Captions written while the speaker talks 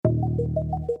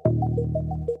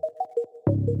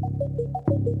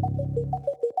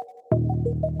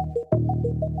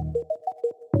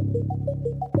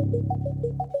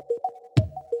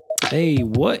Hey,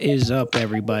 what is up,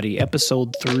 everybody?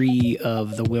 Episode 3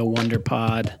 of the Will Wonder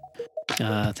Pod.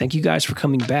 Thank you guys for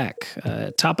coming back.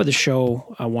 Top of the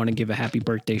show, I want to give a happy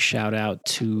birthday shout out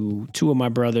to two of my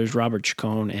brothers, Robert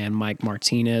Chacon and Mike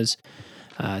Martinez,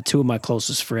 two of my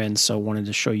closest friends. So wanted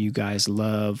to show you guys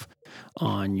love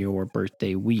on your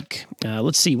birthday week.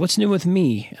 Let's see, what's new with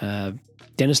me?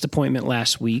 Dentist appointment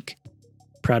last week.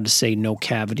 Proud to say no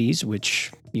cavities,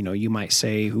 which, you might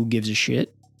say, who gives a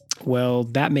shit? Well,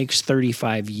 that makes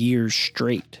 35 years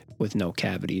straight with no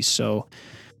cavities. So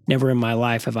never in my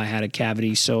life have I had a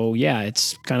cavity. So yeah,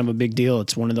 it's kind of a big deal.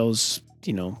 It's one of those,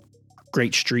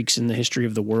 great streaks in the history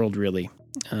of the world, really.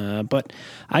 But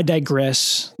I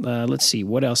digress. Let's see,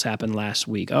 what else happened last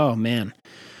week? Oh, man.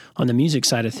 On the music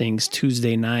side of things,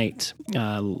 Tuesday night,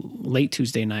 late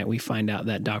Tuesday night, we find out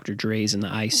that Dr. Dre's in the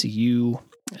ICU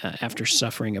after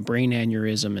suffering a brain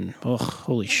aneurysm. And, oh,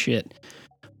 holy shit.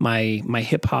 My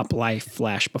hip hop life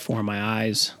flashed before my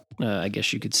eyes. I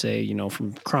guess you could say,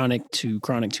 from Chronic to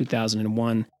Chronic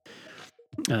 2001.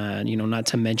 Not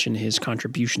to mention his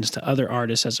contributions to other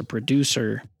artists as a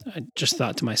producer. I just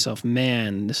thought to myself,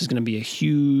 man, this is going to be a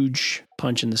huge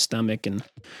punch in the stomach and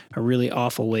a really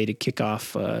awful way to kick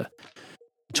off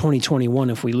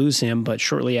 2021 if we lose him. But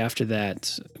shortly after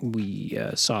that, we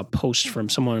saw a post from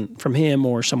him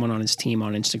or someone on his team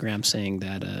on Instagram saying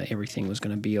that everything was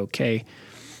going to be okay.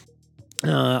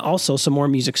 Also, some more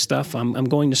music stuff. I'm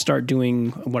going to start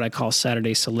doing what I call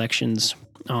Saturday selections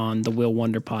on the Will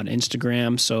Wonder Pod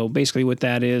Instagram. So basically what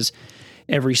that is,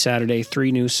 every Saturday,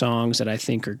 3 new songs that I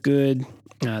think are good,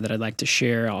 that I'd like to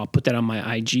share. I'll put that on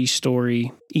my IG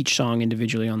story, each song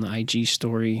individually on the IG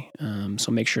story.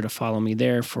 So make sure to follow me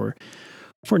there for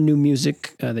new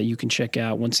music that you can check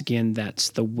out. Once again,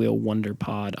 that's the Will Wonder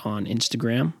Pod on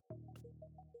Instagram.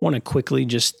 Want to quickly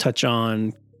just touch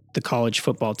on the college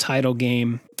football title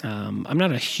game. I'm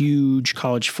not a huge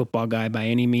college football guy by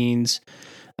any means.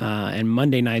 And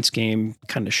Monday night's game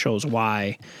kind of shows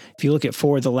why. If you look at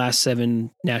 4 of the last 7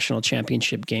 national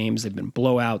championship games, they've been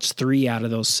blowouts. 3 out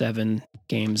of those 7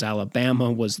 games,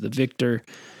 Alabama was the victor.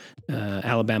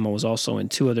 Alabama was also in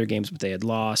 2 other games, but they had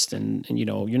lost. And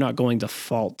you're not going to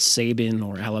fault Saban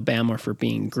or Alabama for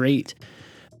being great.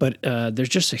 But there's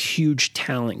just a huge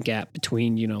talent gap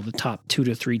between, the top 2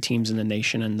 to 3 teams in the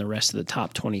nation and the rest of the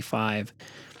top 25.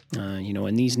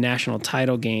 And these national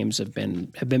title games have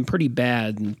been pretty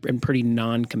bad and pretty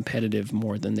non-competitive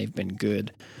more than they've been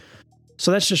good.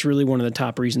 So that's just really one of the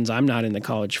top reasons I'm not into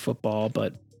college football.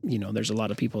 But there's a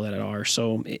lot of people that are.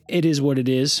 So it is what it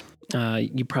is.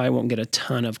 You probably won't get a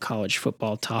ton of college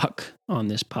football talk on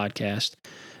this podcast,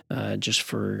 just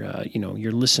for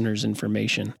your listeners'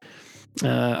 information.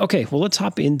 Okay, well, let's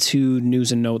hop into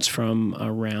news and notes from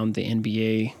around the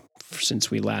NBA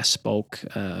since we last spoke.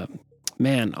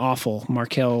 Man, awful.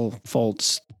 Markelle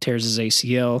Fultz tears his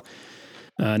ACL.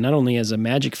 Not only as a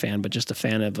Magic fan, but just a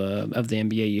fan of the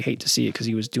NBA. You hate to see it because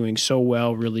he was doing so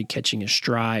well, really catching his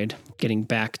stride, getting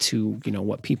back to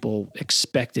what people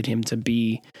expected him to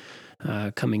be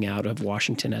coming out of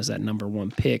Washington as that number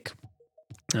 1 pick.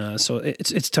 So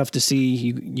it's tough to see.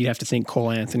 You have to think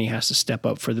Cole Anthony has to step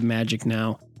up for the Magic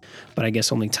now, but I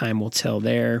guess only time will tell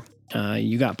there.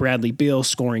 You got Bradley Beal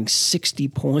scoring 60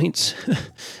 points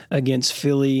against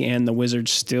Philly, and the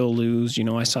Wizards still lose.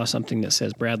 I saw something that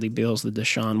says Bradley Beal's the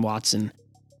Deshaun Watson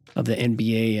of the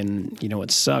NBA, and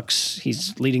it sucks.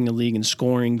 He's leading the league in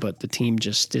scoring, but the team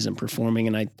just isn't performing.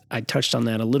 And I touched on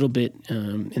that a little bit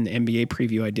in the NBA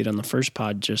preview I did on the first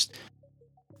pod. Just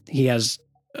he has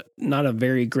not a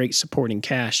very great supporting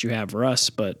cast. You have Russ,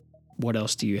 but what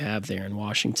else do you have there in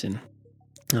Washington?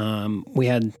 We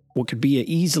had what could be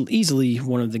easily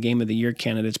one of the game of the year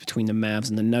candidates between the Mavs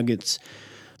and the Nuggets.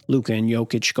 Luka and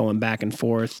Jokic going back and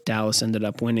forth. Dallas ended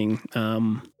up winning.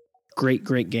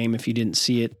 Great game if you didn't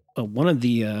see it. One of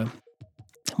the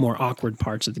more awkward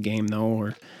parts of the game, though,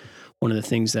 or one of the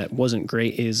things that wasn't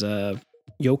great is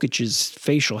Jokic's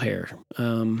facial hair.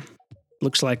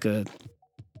 Looks like a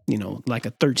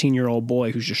 13-year-old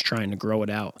boy who's just trying to grow it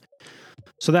out.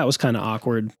 So that was kind of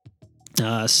awkward.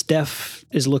 Steph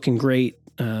is looking great.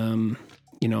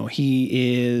 He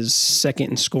is second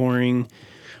in scoring.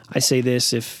 I say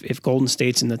this, if Golden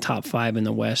State's in the top 5 in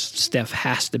the West, Steph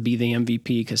has to be the MVP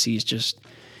because he's just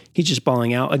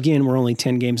balling out. Again, we're only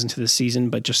 10 games into the season,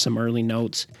 but just some early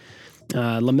notes.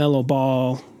 LaMelo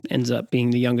Ball ends up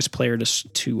being the youngest player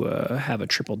to have a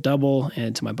triple-double.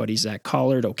 And to my buddy Zach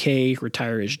Collard, okay,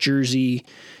 retire his jersey.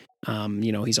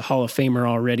 He's a Hall of Famer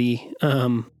already.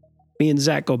 Me and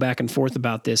Zach go back and forth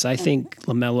about this. I think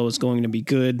LaMelo is going to be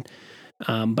good,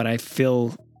 but I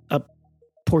feel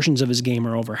portions of his game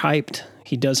are overhyped.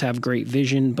 He does have great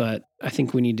vision, but I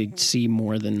think we need to see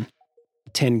more than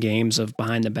 10 games of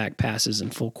behind the back passes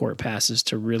and full court passes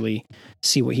to really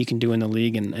see what he can do in the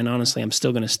league. And honestly, I'm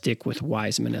still going to stick with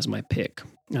Wiseman as my pick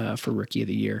for Rookie of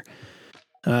the Year.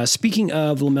 Speaking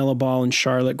of LaMelo Ball and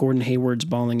Charlotte, Gordon Hayward's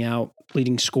balling out,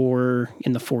 leading scorer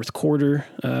in the fourth quarter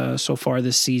so far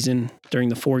this season. During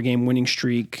the 4-game winning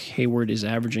streak, Hayward is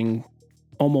averaging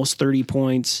almost 30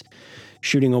 points,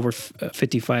 shooting over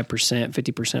 55%,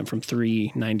 50% from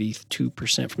three,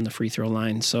 92% from the free throw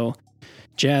line. So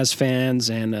Jazz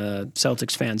fans and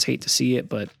Celtics fans hate to see it,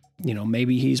 but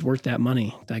maybe he's worth that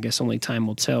money. I guess only time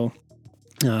will tell.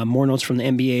 More notes from the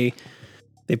NBA.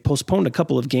 They've postponed a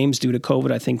couple of games due to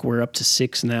COVID. I think we're up to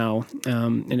 6 now.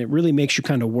 And it really makes you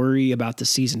kind of worry about the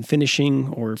season finishing,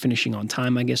 or finishing on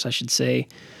time, I guess I should say.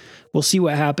 We'll see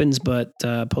what happens, but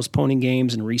postponing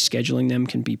games and rescheduling them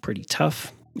can be pretty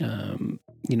tough. The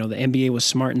NBA was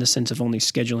smart in the sense of only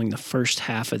scheduling the first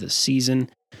half of the season.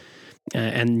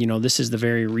 And this is the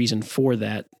very reason for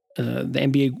that. The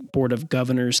NBA Board of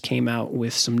Governors came out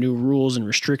with some new rules and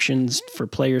restrictions for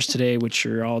players today, which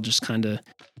are all just kind of,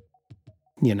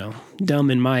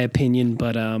 dumb in my opinion,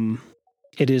 but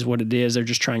it is what it is. They're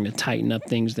just trying to tighten up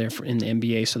things there in the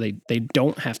NBA so they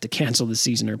don't have to cancel the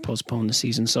season or postpone the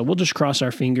season. So we'll just cross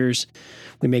our fingers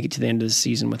we make it to the end of the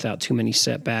season without too many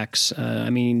setbacks.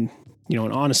 And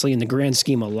honestly, in the grand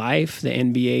scheme of life, the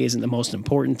NBA isn't the most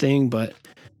important thing, but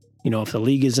if the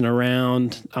league isn't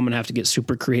around, I'm going to have to get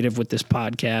super creative with this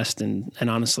podcast. And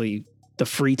honestly, the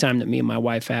free time that me and my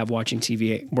wife have watching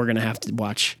TV, we're going to have to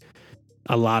watch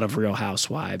a lot of Real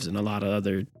Housewives and a lot of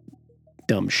other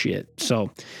dumb shit.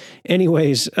 So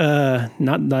anyways,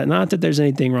 not that there's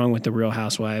anything wrong with the Real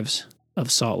Housewives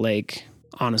of Salt Lake.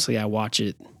 Honestly, I watch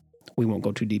it. We won't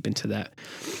go too deep into that.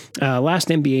 Last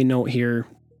NBA note here.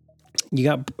 You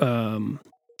got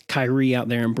Kyrie out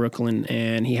there in Brooklyn,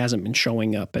 and he hasn't been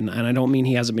showing up. And I don't mean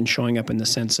he hasn't been showing up in the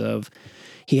sense of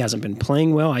he hasn't been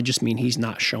playing well. I just mean he's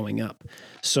not showing up.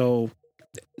 So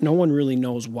no one really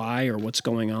knows why or what's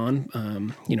going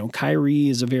on. Kyrie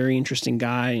is a very interesting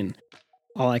guy, and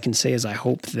all I can say is I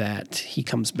hope that he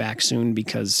comes back soon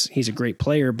because he's a great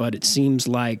player, but it seems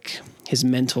like his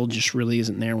mental just really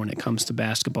isn't there when it comes to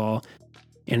basketball.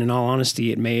 And in all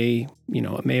honesty, it may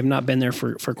have not been there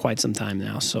for quite some time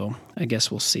now. So I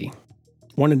guess we'll see.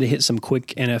 Wanted to hit some quick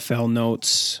NFL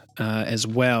notes as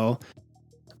well.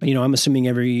 I'm assuming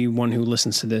everyone who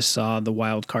listens to this saw the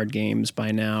wild card games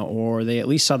by now, or they at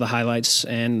least saw the highlights.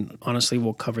 And honestly,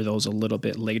 we'll cover those a little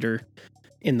bit later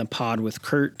in the pod with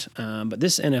Kurt. But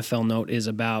this NFL note is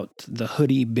about the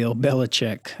hoodie Bill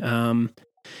Belichick.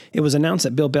 It was announced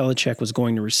that Bill Belichick was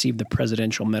going to receive the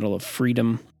Presidential Medal of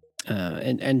Freedom.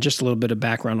 And just a little bit of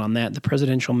background on that. The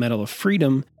Presidential Medal of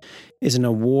Freedom is an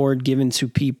award given to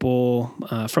people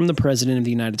from the President of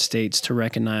the United States to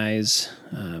recognize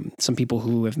some people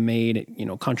who have made,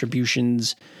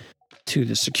 contributions to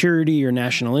the security or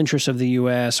national interests of the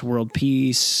U.S., world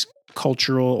peace,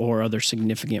 cultural, or other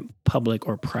significant public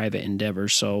or private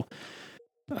endeavors. So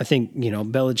I think,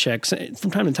 Belichick,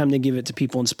 from time to time they give it to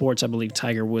people in sports. I believe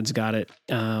Tiger Woods got it.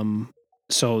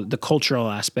 So the cultural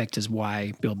aspect is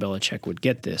why Bill Belichick would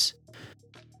get this.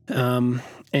 And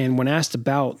when asked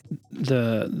about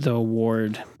the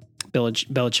award,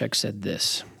 Belichick said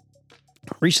this.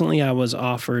 Recently, I was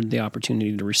offered the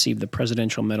opportunity to receive the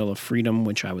Presidential Medal of Freedom,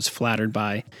 which I was flattered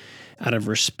by, out of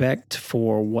respect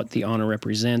for what the honor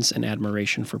represents and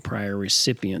admiration for prior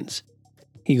recipients.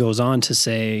 He goes on to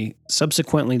say,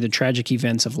 subsequently, the tragic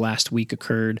events of last week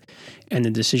occurred, and the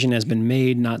decision has been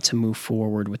made not to move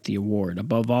forward with the award.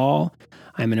 Above all,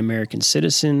 I am an American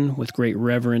citizen with great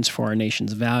reverence for our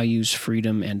nation's values,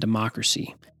 freedom, and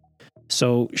democracy.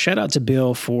 So shout out to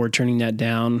Bill for turning that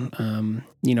down.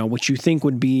 What you think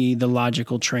would be the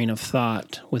logical train of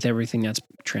thought with everything that's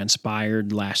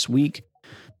transpired last week.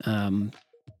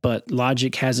 But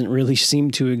logic hasn't really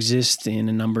seemed to exist in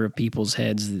a number of people's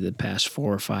heads the past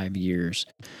 4 or 5 years.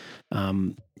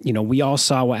 We all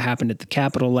saw what happened at the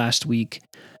Capitol last week,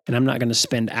 and I'm not going to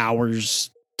spend hours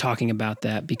talking about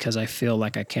that because I feel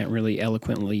like I can't really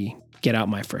eloquently get out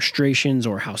my frustrations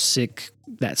or how sick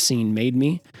that scene made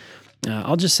me.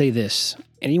 I'll just say this.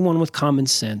 Anyone with common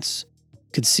sense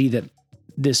could see that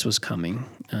this was coming.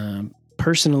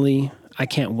 Personally, I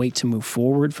can't wait to move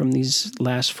forward from these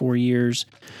last 4 years.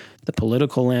 The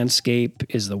political landscape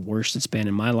is the worst it's been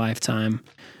in my lifetime.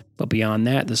 But beyond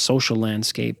that, the social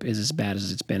landscape is as bad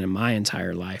as it's been in my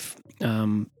entire life.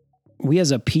 We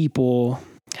as a people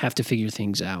have to figure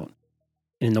things out.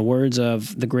 In the words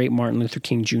of the great Martin Luther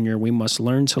King Jr., we must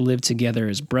learn to live together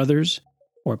as brothers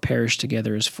or perish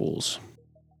together as fools.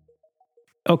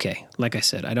 Okay, like I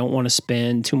said, I don't want to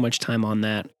spend too much time on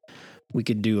that. We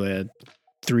could do a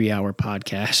 3-hour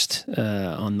podcast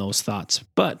on those thoughts,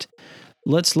 but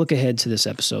let's look ahead to this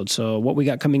episode. So what we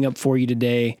got coming up for you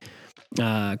today,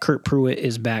 Kurt Pruitt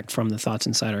is back from the Thoughts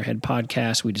Inside Our Head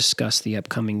podcast. We discuss the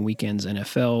upcoming weekend's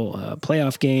NFL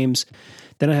playoff games.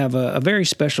 Then I have a very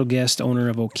special guest, owner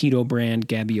of Okito brand,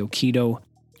 Gabby Okito.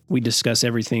 We discuss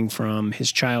everything from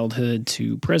his childhood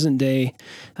to present day.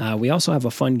 We also have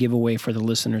a fun giveaway for the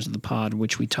listeners of the pod,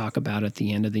 which we talk about at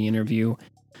the end of the interview.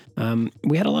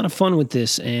 We had a lot of fun with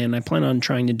this, and I plan on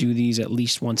trying to do these at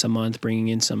least once a month, bringing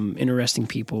in some interesting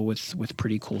people with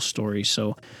pretty cool stories.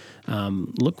 So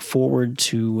look forward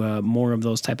to more of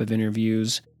those type of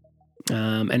interviews.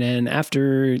 And then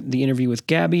after the interview with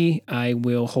Gabby, I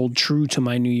will hold true to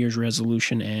my New Year's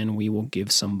resolution, and we will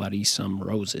give somebody some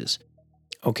roses.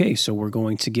 Okay, so we're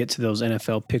going to get to those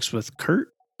NFL picks with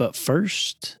Kurt, but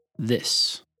first,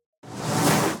 this.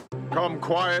 Come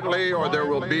quietly or there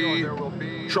will be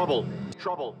trouble.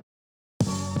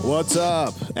 What's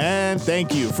up? And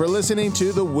thank you for listening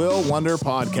to the Will Wonder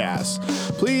Podcast.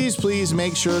 Please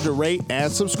make sure to rate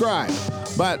and subscribe.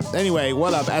 But anyway,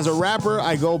 what up? As a rapper,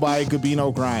 I go by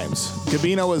Gabino Grimes.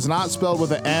 Gabino is not spelled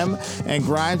with an M, and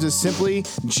Grimes is simply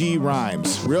G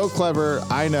Rhymes. Real clever,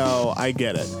 I know, I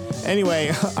get it.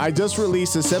 Anyway, I just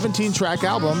released a 17-track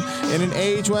album in an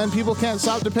age when people can't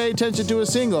stop to pay attention to a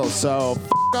single, so f***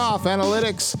 off,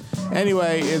 analytics.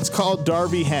 Anyway, it's called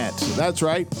Darby Hent. That's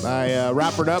right, I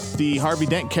rappered up the Harvey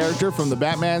Dent character from the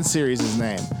Batman series'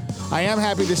 name. I am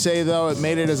happy to say, though, it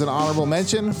made it as an honorable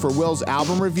mention for Will's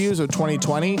album reviews of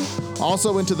 2020,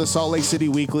 also into the Salt Lake City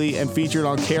Weekly, and featured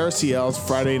on KRCL's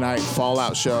Friday Night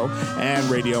Fallout show and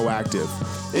Radioactive.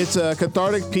 It's a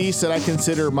cathartic piece that I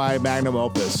consider my magnum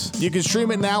opus. You can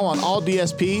stream it now on all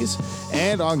DSPs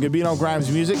and on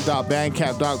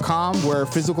GabinoGrimesMusic.bandcamp.com, where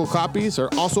physical copies are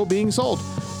also being sold.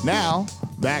 Now,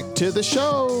 back to the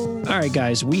show. All right,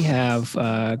 guys, we have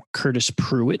Curtis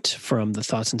Pruitt from the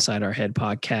Thoughts Inside Our Head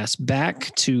podcast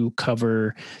back to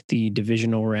cover the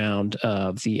divisional round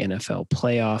of the NFL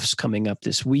playoffs coming up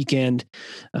this weekend.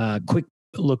 Quick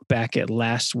look back at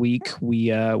last week.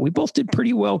 We both did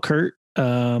pretty well, Kurt.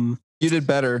 You did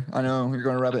better. I know you're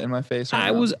going to rub it in my face.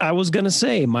 I was going to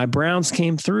say my Browns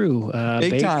came through.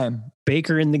 Big time.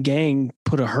 Baker and the gang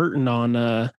put a hurting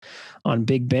on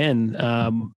Big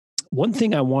Ben. One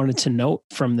thing I wanted to note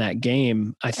from that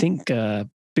game, I think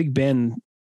Big Ben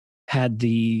had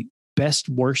the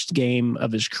worst game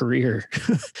of his career.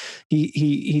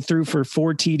 he threw for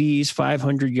 4 TDs,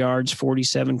 500 yards,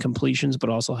 47 completions, but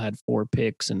also had 4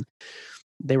 picks, and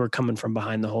they were coming from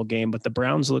behind the whole game. But the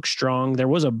Browns looked strong. There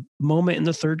was a moment in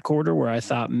the third quarter where I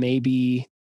thought maybe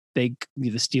the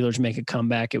Steelers make a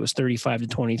comeback. It was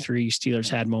 35-23. Steelers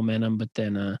had momentum, but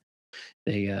then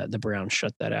the Browns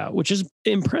shut that out, which is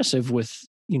impressive. With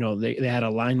they had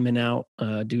a lineman out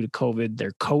due to COVID.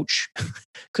 Their coach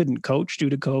couldn't coach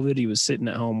due to COVID. He was sitting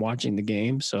at home watching the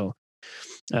game. So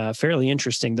fairly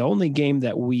interesting. The only game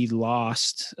that we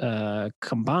lost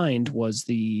combined was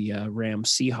the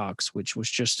Rams Seahawks, which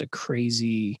was just a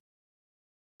crazy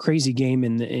game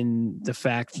in the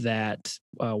fact that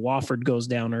Wofford goes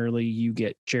down early. You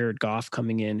get Jared Goff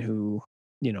coming in, who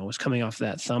was coming off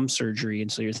that thumb surgery. And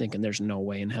so you're thinking there's no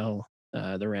way in hell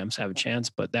the Rams have a chance.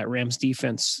 But that Rams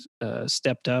defense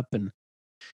stepped up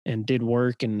and did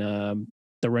work. And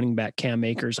the running back Cam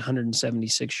Akers,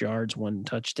 176 yards, 1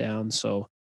 touchdown. So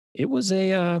it was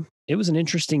an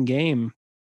interesting game.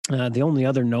 The only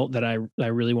other note that I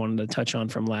really wanted to touch on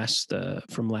from last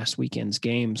weekend's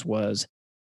games was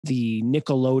the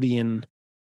Nickelodeon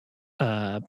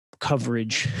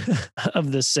coverage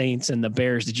of the Saints and the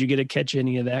Bears. Did you get to catch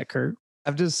any of that, Kurt?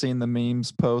 I've just seen the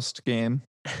memes post game.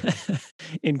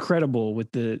 Incredible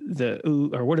with the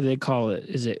or what do they call it?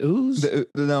 Is it ooze?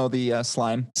 The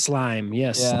slime. Slime,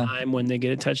 yes, yeah. Slime when they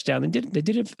get a touchdown. They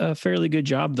did a fairly good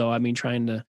job, though. I mean, trying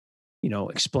to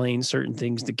explain certain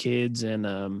things to kids,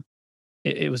 and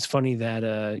it was funny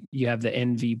that you have the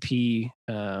MVP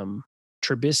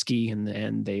Trubisky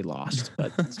and they lost,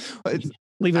 but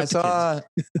leave it. I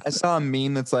saw a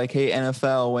meme that's like, "Hey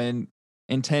NFL, when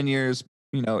in 10 years,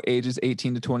 ages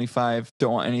 18 to 25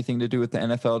 don't want anything to do with the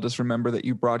NFL, just remember that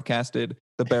you broadcasted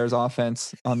the Bears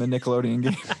offense on the Nickelodeon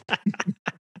game."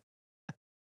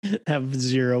 Have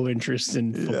zero interest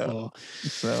in football. Yeah.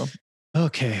 So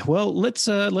okay, well let's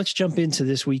jump into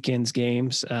this weekend's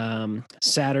games.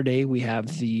 Saturday we have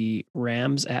the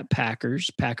Rams at Packers.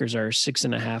 Packers are a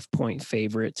 6.5 point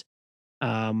favorite.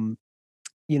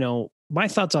 My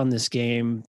thoughts on this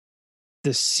game.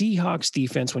 The Seahawks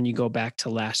defense, when you go back to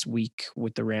last week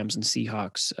with the Rams and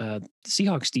Seahawks, the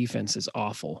Seahawks defense is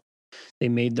awful. They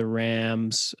made the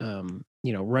Rams,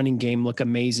 running game look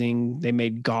amazing. They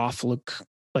made Goff look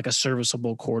like a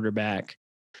serviceable quarterback.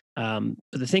 But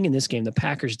the thing in this game, the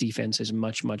Packers defense is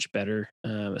much, much better,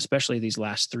 especially these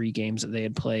last 3 games that they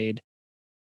had played.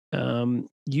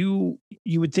 You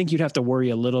would think you'd have to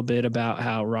worry a little bit about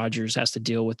how Rodgers has to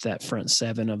deal with that front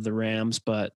 7 of the Rams,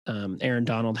 but Aaron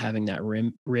Donald having that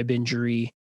rib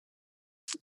injury,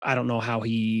 I don't know how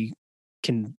he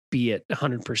can be at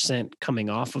 100% coming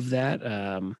off of that.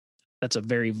 That's a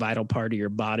very vital part of your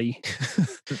body,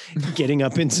 getting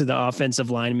up into the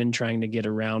offensive lineman, trying to get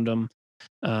around them.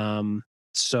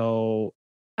 So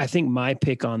I think my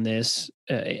pick on this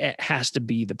it has to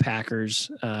be the Packers.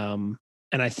 And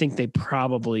I think they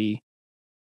probably,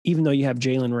 even though you have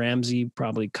Jalen Ramsey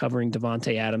probably covering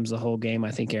Devontae Adams the whole game,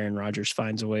 I think Aaron Rodgers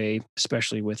finds a way,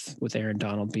 especially with Aaron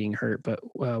Donald being hurt. But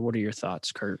what are your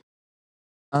thoughts, Kurt?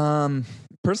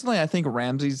 Personally, I think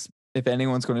Ramsey's, if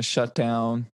anyone's going to shut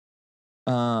down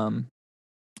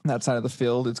that side of the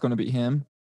field, it's going to be him.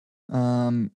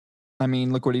 I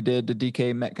mean, look what he did to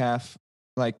DK Metcalf,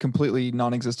 like completely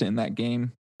non-existent in that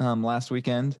game last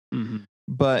weekend. Mm-hmm.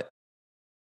 But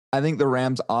I think the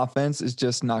Rams offense is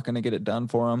just not going to get it done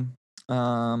for him.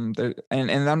 And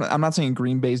I'm not saying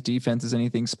Green Bay's defense is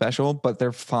anything special, but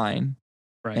they're fine.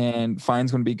 Right. And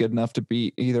fine's going to be good enough to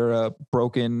beat either a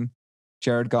broken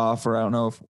Jared Goff, or I don't know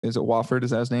if is it Wofford? Is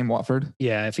that his name? Watford?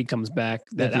 Yeah, if he comes back,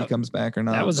 if he comes back or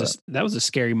not. That was a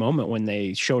scary moment when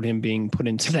they showed him being put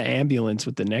into the ambulance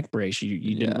with the neck brace.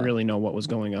 You didn't really know what was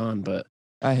going on, but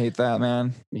I hate that,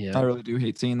 man. Yeah, I really do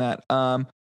hate seeing that. But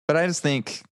I just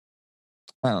think,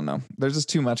 I don't know. There's just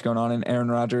too much going on in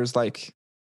Aaron Rodgers. Like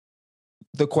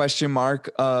the question mark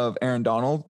of Aaron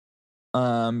Donald,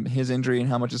 his injury and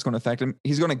how much it's going to affect him.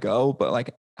 He's going to go, but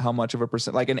like how much of a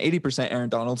percent? Like an 80% Aaron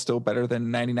Donald's still better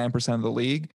than 99% of the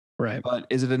league. Right. But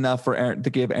is it enough for to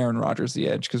give Aaron Rodgers the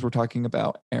edge? Because we're talking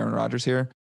about Aaron Rodgers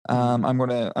here. I'm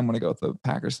gonna go with the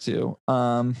Packers too.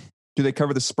 Do they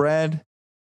cover the spread?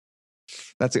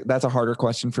 That's a harder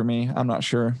question for me. I'm not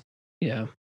sure. Yeah.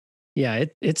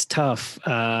 It's tough.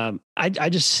 I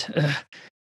just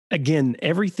again,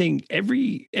 everything,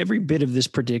 every bit of this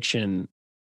prediction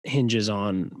hinges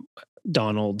on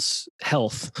Donald's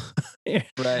health.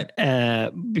 Right.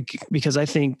 Because I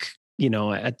think,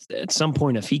 at some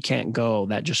point, if he can't go,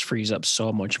 that just frees up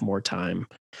so much more time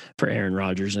for Aaron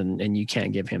Rodgers, and you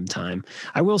can't give him time.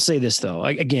 I will say this though,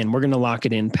 again, we're going to lock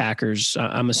it in Packers.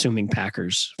 I'm assuming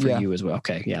Packers for you as well.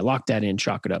 Okay. Yeah. Lock that in,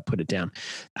 chalk it up, put it down.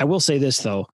 I will say this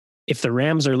though, if the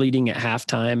Rams are leading at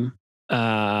halftime,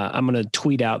 I'm going to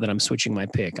tweet out that I'm switching my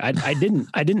pick. I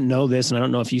didn't know this, and I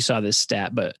don't know if you saw this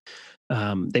stat, but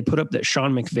they put up that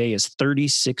Sean McVay is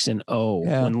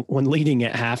 36-0 when leading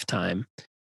at halftime.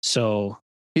 So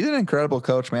he's an incredible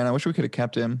coach, man. I wish we could have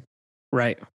kept him.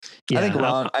 Right. Yeah. I think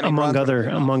Ron,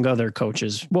 among other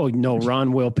coaches. Well, no,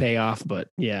 Ron will pay off, but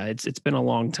yeah, it's been a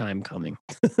long time coming.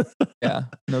 Yeah,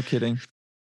 no kidding.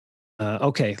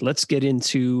 Okay, let's get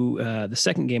into the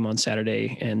second game on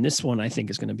Saturday, and this one I think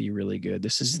is going to be really good.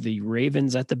 This is the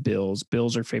Ravens at the Bills.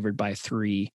 Bills are favored by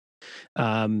 3.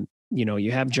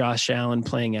 You have Josh Allen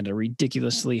playing at a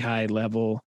ridiculously high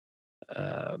level.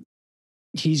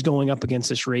 He's going up against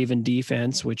this Raven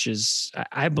defense, which is,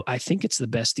 I think it's the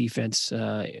best defense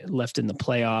left in the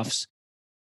playoffs,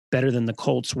 better than the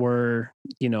Colts were,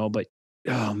 but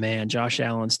oh man, Josh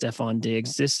Allen, Stephon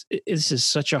Diggs, this is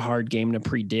such a hard game to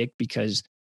predict because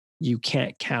you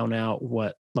can't count out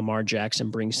what Lamar Jackson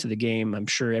brings to the game. I'm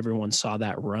sure everyone saw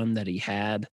that run that he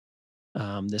had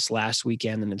this last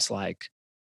weekend, and it's like,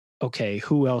 okay,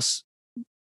 who else,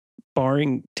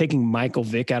 barring taking Michael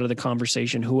Vick out of the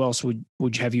conversation, who else would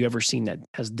have you ever seen that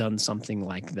has done something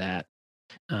like that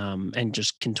and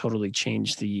just can totally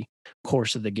change the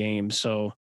course of the game?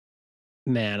 So,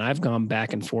 man, I've gone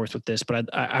back and forth with this,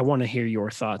 but I want to hear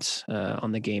your thoughts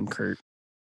on the game, Kurt.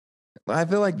 I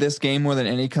feel like this game more than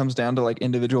any comes down to like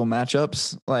individual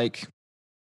matchups. Like,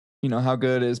 how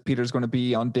good is Peters going to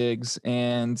be on Diggs,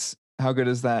 and how good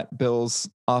is that Bills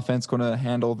offense going to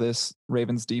handle this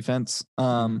Ravens defense?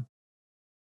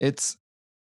 It's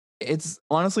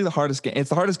honestly the hardest game. It's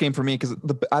the hardest game for me because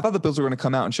I thought the Bills were going to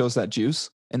come out and show us that juice,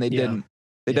 and they didn't.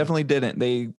 They definitely didn't.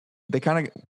 They kind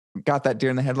of got that deer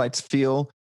in the headlights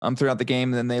feel throughout the game,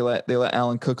 and then they let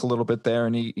Allen cook a little bit there,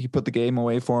 and he put the game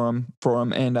away for him.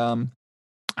 And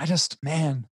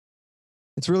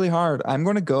it's really hard. I'm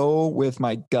going to go with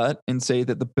my gut and say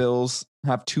that the Bills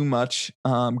have too much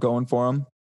going for them,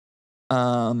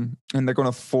 and they're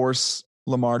going to force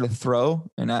Lamar to throw.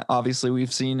 And obviously,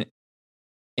 we've seen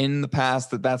in the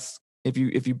past that's if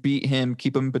you beat him,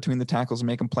 keep him between the tackles and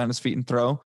make him plant his feet and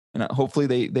throw, And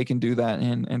hopefully they can do that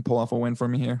and pull off a win for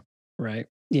me here. Right.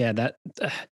 Yeah.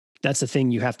 That's the thing.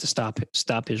 You have to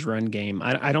stop his run game.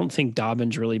 I don't think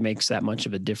Dobbins really makes that much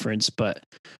of a difference, but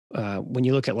when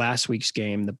you look at last week's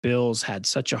game, the Bills had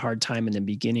such a hard time in the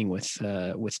beginning with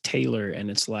Taylor,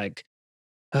 and it's like,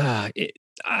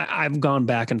 I've gone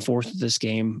back and forth with this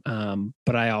game,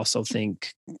 but I also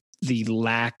think the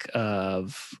lack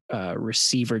of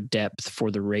receiver depth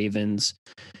for the Ravens.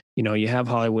 You have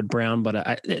Hollywood Brown,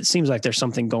 but it seems like there's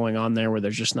something going on there where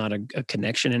there's just not a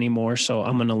connection anymore. So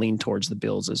I'm going to lean towards the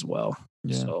Bills as well.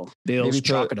 Yeah. So Bills,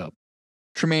 chalk it up.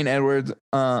 Tremaine Edwards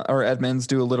or Edmonds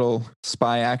do a little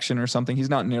spy action or something. He's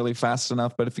not nearly fast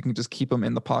enough, but if you can just keep him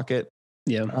in the pocket,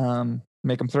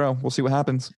 make him throw. We'll see what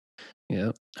happens.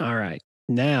 Yeah. All right.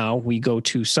 Now we go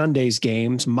to Sunday's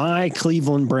games. My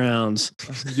Cleveland Browns.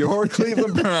 Your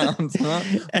Cleveland Browns, huh?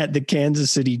 At the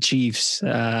Kansas City Chiefs.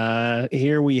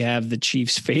 Here we have the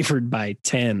Chiefs favored by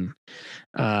 10.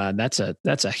 That's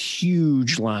a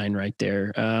huge line right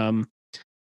there.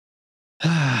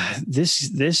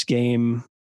 This game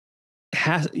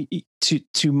has,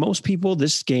 to most people,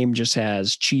 this game just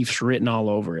has Chiefs written all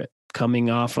over it. Coming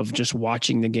off of just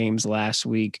watching the games last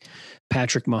week,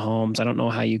 Patrick Mahomes, I don't know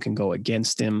how you can go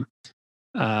against him.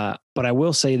 But I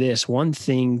will say this, one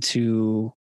thing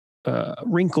to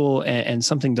wrinkle and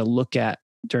something to look at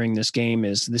during this game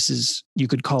is you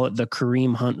could call it the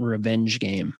Kareem Hunt revenge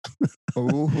game.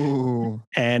 Ooh.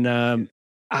 And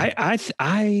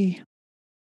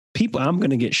people, I'm going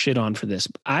to get shit on for this.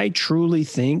 I truly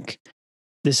think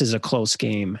this is a close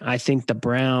game. I think the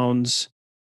Browns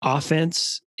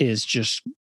offense is just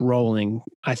rolling.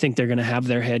 I think they're going to have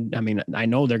their head. I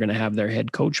know they're going to have their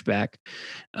head coach back.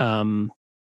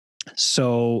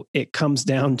 So it comes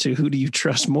down to, who do you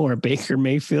trust more, Baker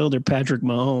Mayfield or Patrick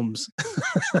Mahomes?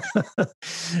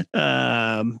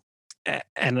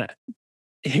 And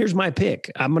here's my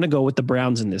pick. I'm going to go with the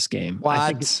Browns in this game.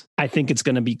 What? I think it's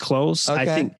going to be close.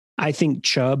 Okay. I think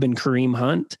Chubb and Kareem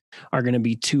Hunt are going to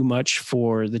be too much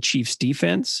for the Chiefs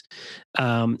defense.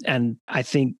 And I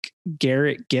think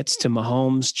Garrett gets to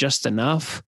Mahomes just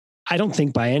enough. I don't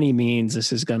think by any means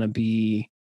this is going to be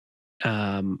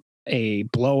a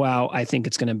blowout. I do think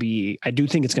it's going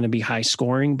to be high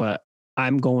scoring, but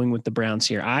I'm going with the Browns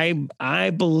here. I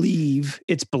believe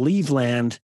it's Believe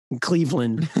Land in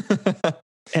Cleveland.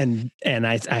 And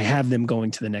I have them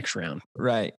going to the next round.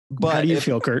 Right. But how do you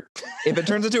feel, Kurt? If it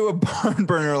turns into a barn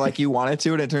burner like you want it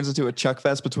to, and it turns into a chuck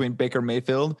fest between Baker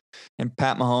Mayfield and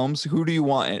Pat Mahomes, who do you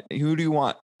want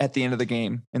at the end of the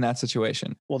game in that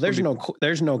situation? Well, there's no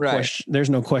question. There's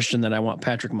no question that I want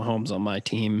Patrick Mahomes on my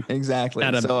team. Exactly.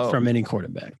 From any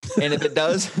quarterback. And if it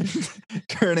does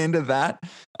turn into that,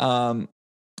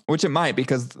 which it might,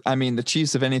 because the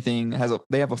Chiefs, if anything,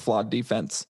 they have a flawed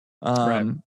defense. Right.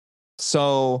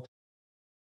 So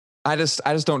I just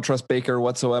don't trust Baker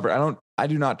whatsoever. I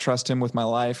do not trust him with my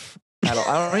life at all.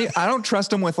 I don't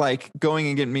trust him with like going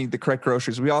and getting me the correct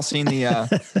groceries. We all seen the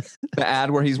ad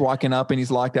where he's walking up and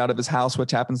he's locked out of his house, which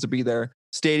happens to be their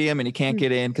stadium, and he can't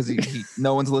get in because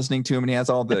no one's listening to him and he has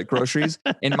all the groceries.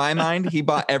 In my mind, he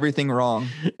bought everything wrong,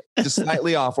 just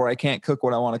slightly off, where I can't cook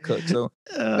what I want to cook. So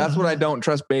that's what I don't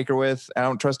trust Baker with. I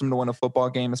don't trust him to win a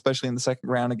football game, especially in the second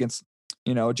round against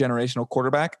a generational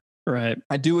quarterback. Right.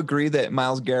 I do agree that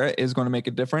Myles Garrett is going to make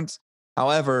a difference.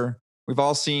 However, we've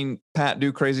all seen Pat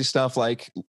do crazy stuff, like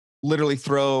literally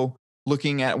throw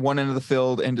looking at one end of the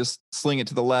field and just sling it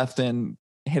to the left and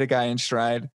hit a guy in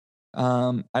stride.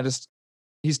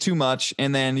 He's too much.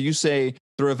 And then you say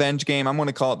the revenge game. I'm going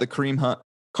to call it the Kareem Hunt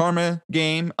karma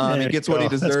game. He gets what he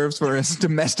deserves for his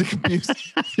domestic abuse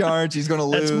charge. He's going to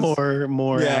lose. That's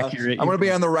more accurate. I'm going to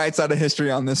be on the right side of history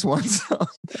on this one. So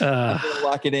I'm going to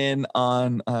lock it in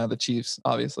on the Chiefs,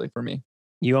 obviously, for me.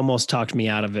 You almost talked me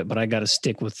out of it, but I got to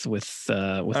stick with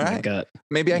my gut.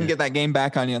 Maybe I can get that game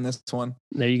back on you on this one.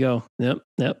 There you go. Yep.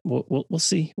 We'll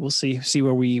see. We'll see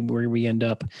where we end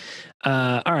up.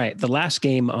 All right. The last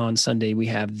game on Sunday, we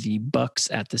have the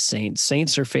Bucks at the Saints.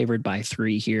 Saints are favored by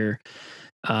 3 here.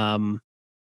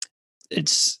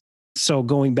 It's so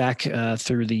going back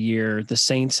through the year, the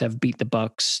Saints have beat the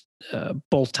Bucks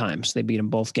both times. They beat them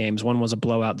both games. One was a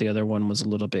blowout. The other one was a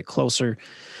little bit closer.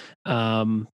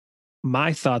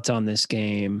 My thoughts on this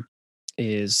game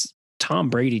is Tom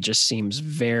Brady just seems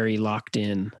very locked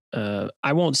in.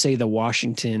 I won't say the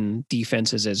Washington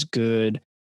defense is as good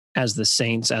as the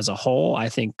Saints as a whole. I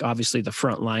think obviously the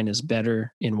front line is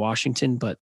better in Washington,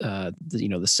 but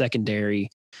the secondary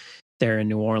there in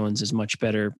New Orleans is much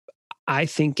better. I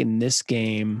think in this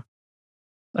game,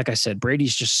 like I said,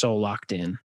 Brady's just so locked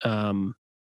in.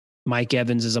 Mike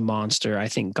Evans is a monster. I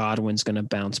think Godwin's going to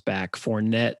bounce back.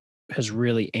 Fournette, has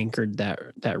really anchored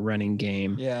that running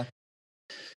game. Yeah.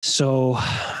 So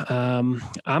I'm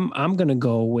gonna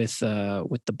go with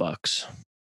the Bucks.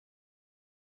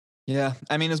 Yeah.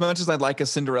 I mean, as much as I'd like a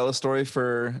Cinderella story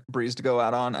for Breeze to go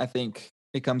out on, I think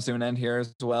it comes to an end here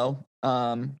as well.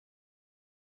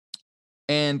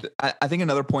 And I think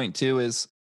another point too is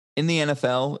in the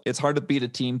NFL, it's hard to beat a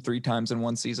team 3 times in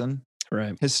one season.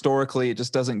 Right. Historically, it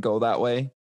just doesn't go that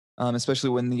way,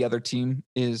 especially when the other team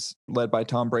is led by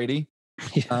Tom Brady.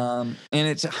 Yeah.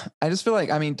 And I just feel like,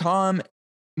 I mean, Tom,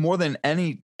 more than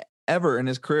any ever in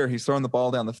his career, he's throwing the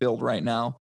ball down the field right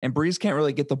now. And Breeze can't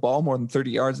really get the ball more than 30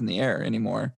 yards in the air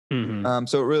anymore. Mm-hmm.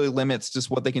 So it really limits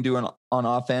just what they can do on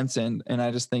offense. And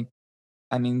I just think,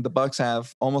 I mean, the Bucks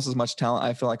have almost as much talent,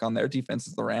 I feel like, on their defense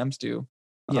as the Rams do,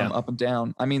 up and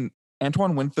down. I mean,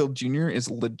 Antoine Winfield Jr. is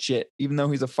legit, even though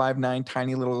he's a 5'9",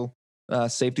 tiny little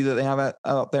safety that they have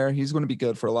out there. He's going to be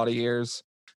good for a lot of years.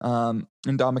 And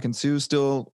Ndamukong Suh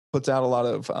still puts out a lot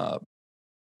of,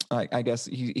 I guess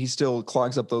he still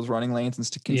clogs up those running lanes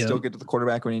and can still get to the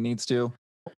quarterback when he needs to,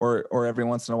 or every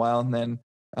once in a while. And then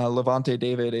Levante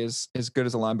David is as good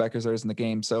as a linebacker there is in the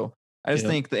game. So I just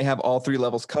think they have all 3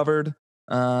 levels covered.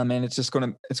 And it's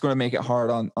going to make it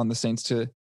hard on the Saints to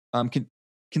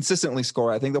consistently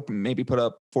score. I think they'll maybe put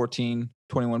up 14,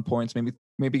 21 points, maybe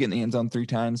get in the end zone 3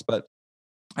 times, but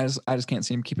I just can't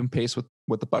see them keeping pace with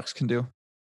what the Bucks can do.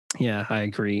 Yeah, I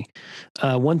agree.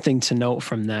 One thing to note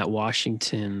from that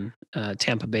Washington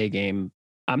Tampa Bay game,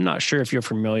 I'm not sure if you're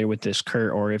familiar with this,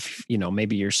 Kurt, or if,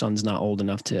 maybe your son's not old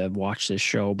enough to watch this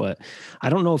show, but I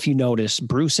don't know if you noticed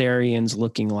Bruce Arians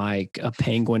looking like a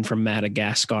penguin from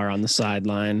Madagascar on the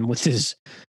sideline with his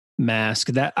mask.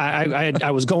 That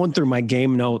I was going through my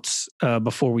game notes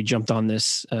before we jumped on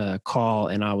this call,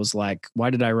 and I was like, why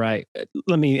did I write?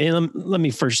 Let me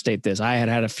first state this. I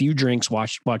had a few drinks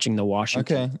watching the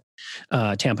Washington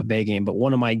Tampa Bay game, but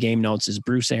one of my game notes is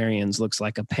Bruce Arians looks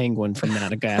like a penguin from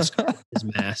Madagascar with his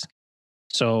mask.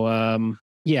 So I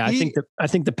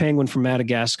think the penguin from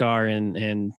Madagascar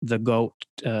and the GOAT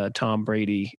Tom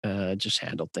Brady just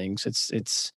handled things.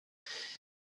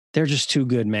 They're just too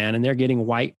good, man. And they're getting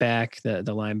White back, the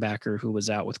linebacker who was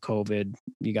out with COVID.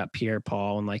 You got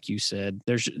Pierre-Paul, and like you said,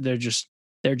 they're just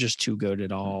too good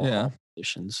at all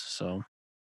positions. So,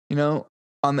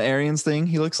 on the Arians thing,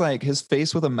 he looks like his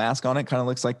face with a mask on it kind of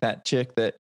looks like that chick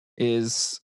that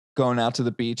is going out to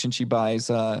the beach and she buys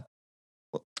a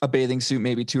bathing suit,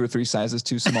 maybe 2 or 3 sizes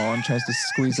too small, and tries to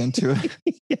squeeze into it.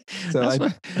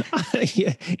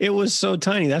 It was so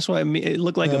tiny. That's why it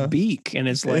looked like a beak. And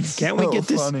it's like, can't we get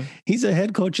this? Funny. He's the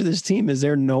head coach of this team. Is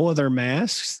there no other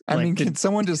masks? I mean, can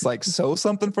someone just sew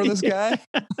something for this guy?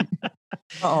 Not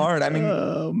hard. I mean,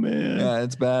 oh man, yeah,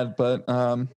 it's bad, but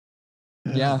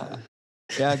yeah,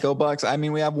 go Bucks. I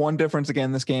mean, we have one difference again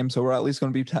in this game, so we're at least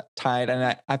going to be tied.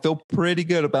 And I feel pretty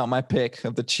good about my pick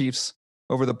of the Chiefs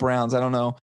over the Browns. I don't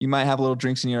know. You might have a little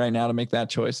drinks in you right now to make that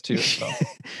choice too. So.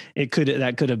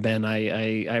 That could have been.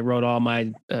 I wrote all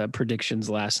my predictions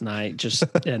last night.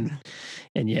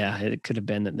 And yeah, it could have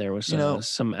been that there was some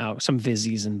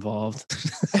vizzies involved.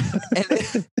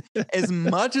 And as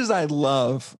much as I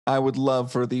would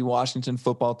love for the Washington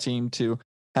football team to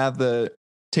have the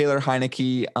Taylor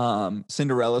Heineke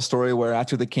Cinderella story, where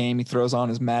after the game he throws on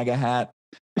his MAGA hat.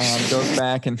 Goes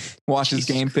back and watches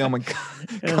game film and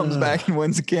comes back and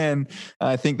wins again.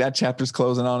 I think that chapter's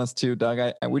closing on us too,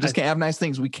 Doug. We just can't have nice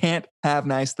things. We can't have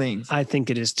nice things. I think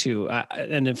it is too.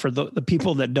 And for the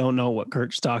people that don't know what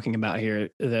Kurt's talking about here,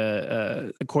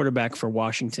 the quarterback for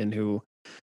Washington who,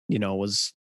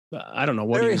 was, I don't know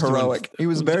what very he was heroic. doing. He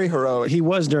was very heroic. He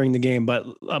was during the game, but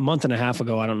a month and a half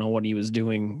ago, I don't know what he was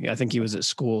doing. I think he was at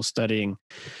school studying,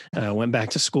 went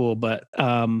back to school, but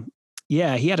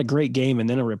yeah, he had a great game, and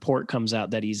then a report comes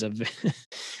out that he's a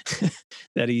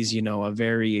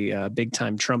very big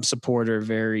time Trump supporter,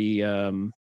 very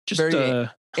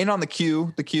in on the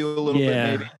queue a little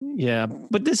bit, maybe. Yeah,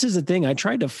 but this is the thing. I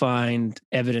tried to find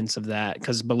evidence of that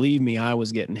because believe me, I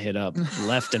was getting hit up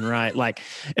left and right. Like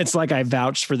it's like I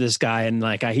vouched for this guy, and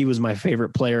he was my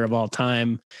favorite player of all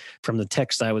time from the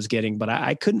text I was getting, but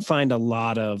I couldn't find a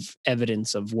lot of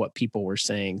evidence of what people were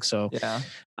saying. So yeah.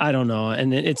 I don't know.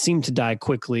 And it seemed to die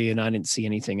quickly, and I didn't see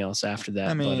anything else after that.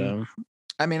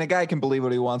 I mean, a guy can believe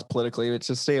what he wants politically. It's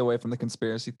just stay away from the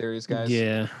conspiracy theories, guys.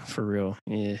 Yeah, for real.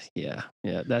 Yeah.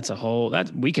 That's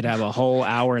we could have a whole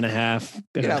hour and a half.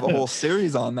 We could have a whole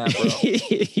series on that, bro.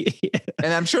 Yeah.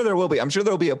 And I'm sure there will be. I'm sure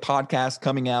there'll be a podcast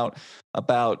coming out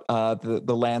about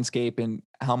the landscape and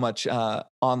how much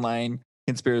online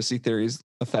conspiracy theories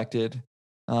affected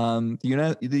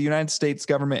The United States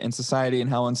government and society and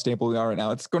how unstable we are right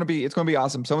now. It's going to be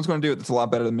awesome. Someone's going to do it that's a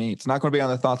lot better than me. It's not going to be on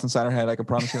the Thoughts Inside Our Head. I can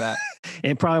promise you that.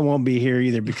 It probably won't be here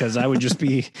either because I would just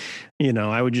be,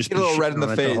 I would just Get be a little red in the shitting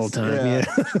on it face the whole time. Yeah. Yeah.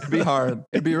 It'd be hard.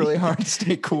 It'd be really hard to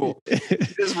stay cool.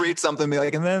 Just read something and be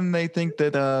like, and then they think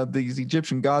that these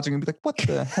Egyptian gods are going to be like, what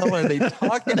the hell are they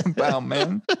talking about,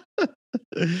 man?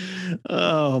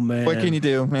 Oh man, What can you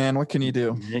do, man? What can you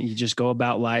do? You just go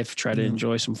about life, try to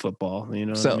enjoy some football. You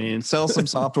know what I mean? Sell some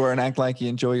software and act like you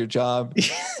enjoy your job.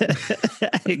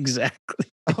 Exactly.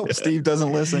 I hope Steve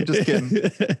doesn't listen. Just kidding.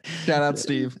 Shout out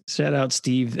Steve. Shout out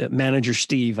Steve, Manager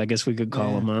Steve. I guess we could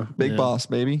call him. Huh? Big boss,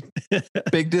 baby.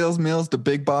 Big deals, meals to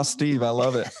Big Boss Steve. I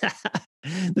love it.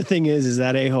 The thing is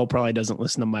that a-hole probably doesn't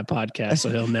listen to my podcast, so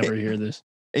he'll never hear this.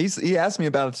 He asked me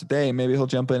about it today. Maybe he'll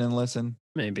jump in and listen.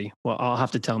 Maybe. Well, I'll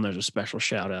have to tell him there's a special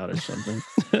shout out or something.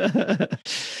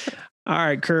 All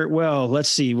right, Kurt. Well, let's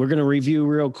see. We're going to review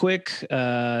real quick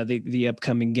the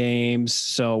upcoming games.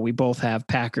 So we both have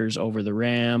Packers over the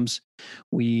Rams.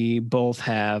 We both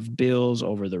have Bills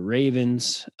over the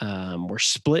Ravens. We're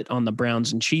split on the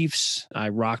Browns and Chiefs. I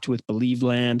rocked with Believe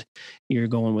Land. You're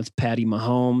going with Patty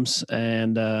Mahomes,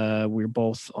 and we're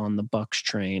both on the Bucks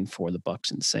train for the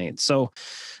Bucks and Saints. So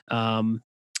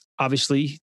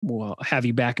obviously, we'll have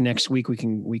you back next week.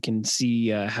 We can see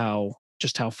how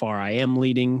far I am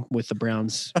leading with the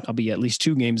Browns. I'll be at least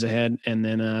 2 games ahead, and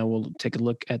then we'll take a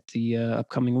look at the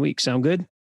upcoming week. Sound good?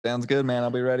 Sounds good, man.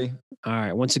 I'll be ready. All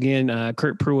right. Once again,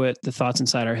 Kurt Pruitt, the Thoughts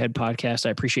Inside Our Head podcast. I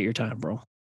appreciate your time, bro.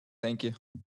 Thank you.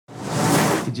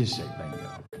 You just say bingo.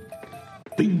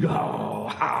 Bingo!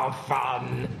 How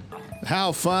fun!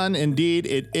 How fun indeed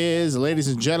it is, ladies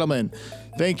and gentlemen.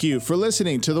 Thank you for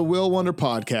listening to the Will Wonder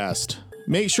podcast.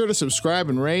 Make sure to subscribe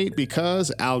and rate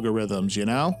because algorithms, you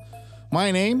know?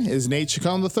 My name is Nate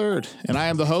Chacon III, and I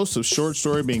am the host of Short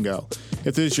Story Bingo.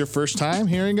 If this is your first time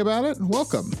hearing about it,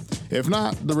 welcome. If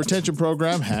not, the retention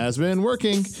program has been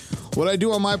working. What I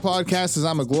do on my podcast is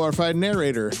I'm a glorified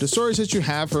narrator to stories that you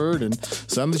have heard and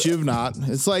some that you have not.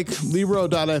 It's like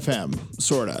Libro.fm,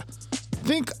 sorta.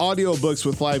 Think audiobooks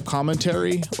with live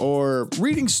commentary or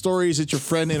reading stories that your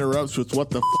friend interrupts with what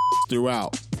the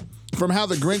throughout. From How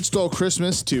the Grinch Stole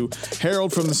Christmas to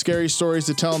Harold from the Scary Stories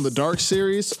to Tell in the Dark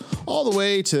series, all the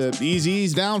way to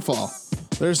Easy's Downfall.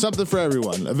 There's something for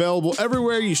everyone. Available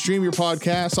everywhere you stream your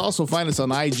podcasts. Also find us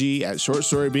on IG at Short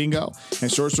Story Bingo and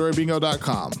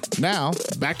shortstorybingo.com. Now,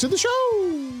 back to the show.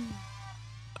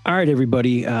 All right,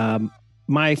 everybody.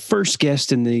 My first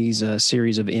guest in these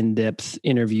series of in-depth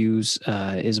interviews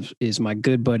is my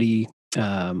good buddy,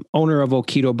 owner of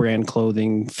Okito Brand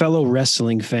Clothing, fellow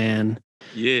wrestling fan.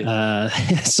 Yeah.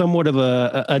 Somewhat of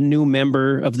a new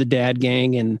member of the Dad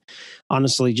Gang, and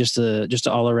honestly, just a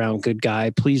all around good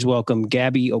guy. Please welcome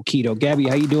Gabby Okito. Gabby,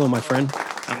 how you doing, my friend?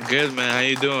 I'm good, man. How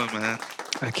you doing, man?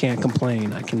 I can't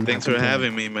complain. Thanks for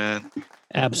having me, man.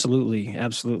 Absolutely.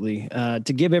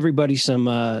 To give everybody some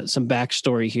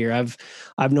backstory here,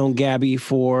 I've known Gabby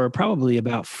for probably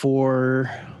about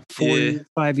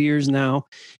 4-5 years now,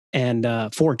 and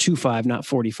 4-5, not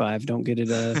 45. Don't get it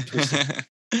twisted.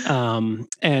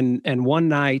 And one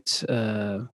night,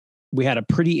 we had a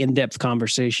pretty in-depth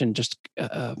conversation just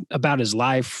about his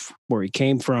life, where he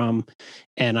came from.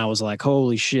 And I was like,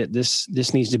 holy shit,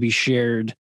 this needs to be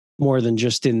shared more than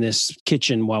just in this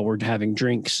kitchen while we're having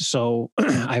drinks. So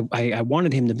I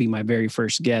wanted him to be my very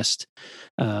first guest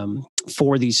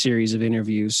for these series of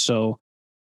interviews. So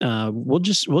we'll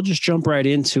just jump right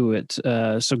into it.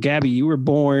 So Gabby, you were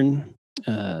born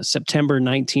September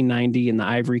 1990 in the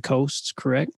Ivory Coast,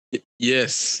 correct?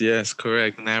 Yes,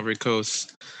 correct. In Ivory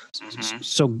Coast.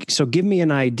 Mm-hmm. So give me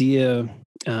an idea.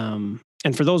 And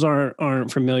for those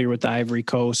aren't familiar with the Ivory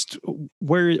Coast,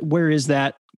 where is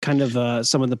that kind of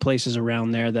some of the places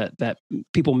around there that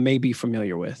people may be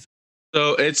familiar with?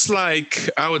 So it's like,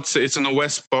 I would say it's in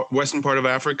the western part of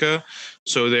Africa.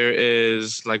 So there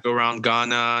is like around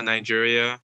Ghana,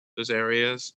 Nigeria, those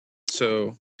areas.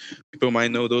 So people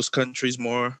might know those countries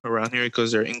more around here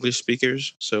because they're English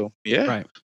speakers. So yeah.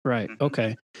 Right.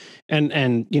 Okay.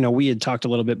 And we had talked a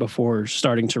little bit before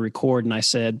starting to record, and I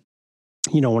said,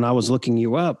 when I was looking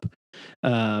you up,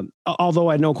 although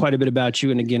I know quite a bit about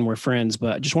you, and again, we're friends,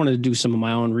 but I just wanted to do some of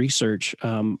my own research.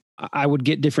 I would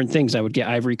get different things. I would get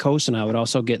Ivory Coast, and I would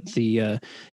also get the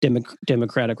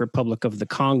Democratic Republic of the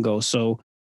Congo. So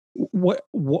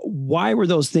why were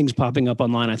those things popping up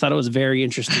online? I thought it was very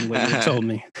interesting when you told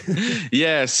me.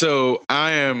 Yeah. So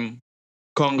I am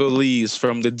Congolese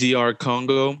from the DR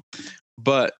Congo,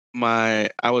 but I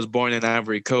was born in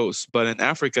Ivory Coast. But in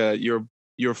Africa,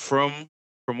 you're from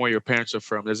where your parents are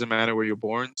from. Doesn't matter where you're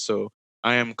born. So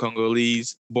I am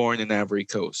Congolese, born in Ivory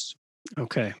Coast.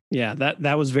 Okay. Yeah,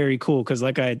 that was very cool because,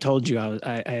 like I had told you,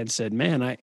 I had said,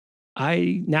 man,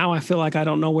 I now I feel like I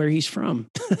don't know where he's from,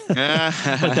 but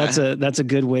that's a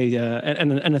good way,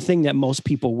 and a thing that most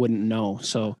people wouldn't know.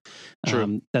 So,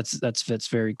 True. that's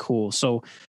very cool. So,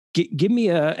 give me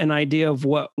an idea of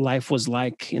what life was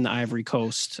like in the Ivory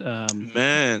Coast.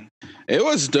 Man, it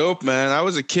was dope, man. I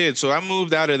was a kid, so I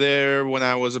moved out of there when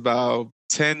I was about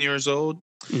 10 years old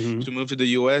Mhm. to move to the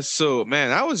US. So,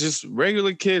 man, I was just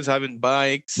regular kids having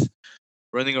bikes,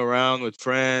 running around with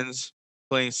friends,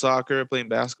 playing soccer, playing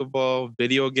basketball,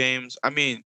 video games. I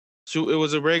mean, so it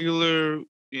was a regular,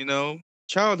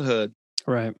 childhood,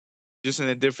 Right. just in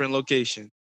a different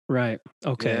location. Right.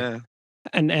 Okay. Yeah.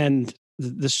 And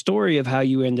the story of how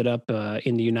you ended up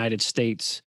in the United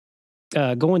States.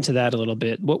 Go into that a little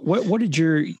bit. What did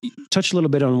your touch a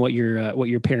little bit on what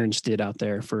your parents did out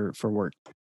there for work?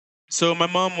 So my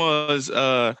mom was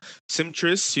a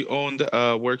seamstress. She owned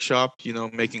a workshop,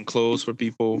 making clothes for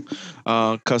people,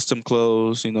 custom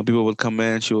clothes. People would come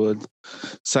in. She would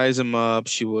size them up.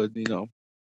 She would,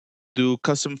 do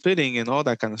custom fitting and all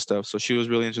that kind of stuff. So she was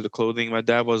really into the clothing. My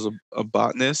dad was a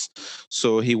botanist,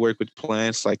 so he worked with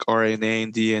plants like RNA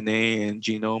and DNA and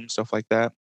genome stuff like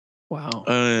that. Wow.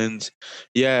 And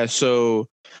yeah, so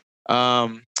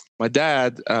my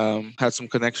dad had some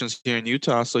connections here in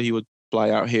Utah, so he would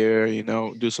fly out here,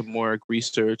 do some more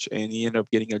research, and he ended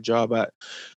up getting a job at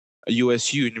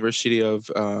USU, University of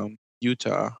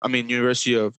Utah. I mean,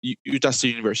 University of Utah State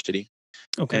University.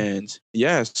 Okay. And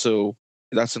yeah, so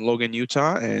that's in Logan,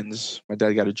 Utah, and my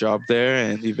dad got a job there,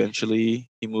 and eventually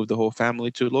he moved the whole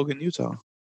family to Logan, Utah,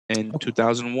 in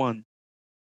 2001.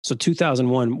 So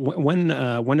 2001.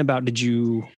 When about did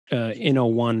you in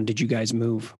 '01 did you guys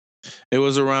move? It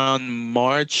was around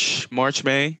March,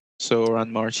 May. So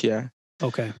around March, yeah.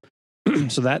 Okay.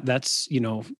 So that's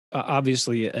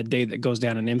obviously a day that goes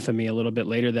down in infamy a little bit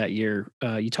later that year.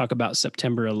 You talk about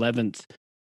September 11th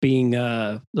being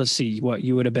let's see, what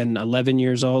you would have been 11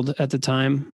 years old at the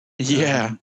time.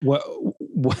 Yeah. What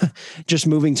just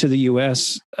moving to the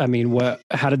US, I mean,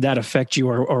 how did that affect you,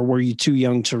 or were you too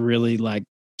young to really like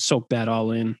soak that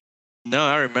all in? No,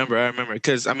 I remember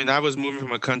because I was moving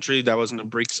from a country that was in the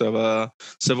bricks of a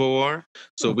civil war,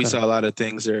 so we Okay. saw a lot of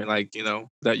things there, like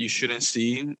that you shouldn't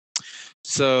see.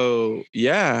 So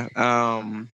yeah,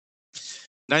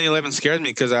 9/11 scared me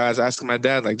because I was asking my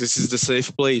dad, like, this is the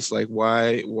safe place, like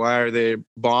why are there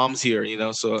bombs here?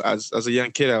 So as a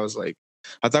young kid, I was like,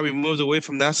 I thought we moved away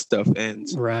from that stuff, and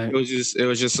Right. it was just it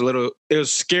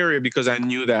was scary because I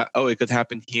knew that it could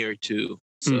happen here too.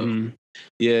 So Mhm.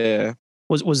 yeah.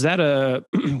 Was that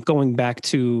going back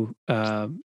to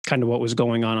kind of what was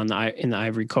going on in the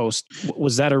Ivory Coast?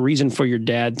 Was that a reason for your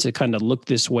dad to kind of look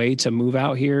this way to move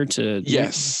out here to the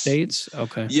Yes. States?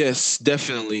 Okay. Yes,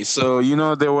 definitely. So,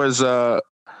 there was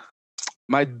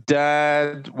my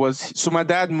dad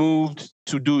moved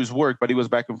to do his work, but he was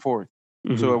back and forth.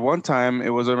 So Mhm. at one time,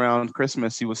 it was around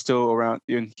Christmas, he was still around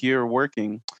in here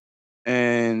working,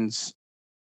 and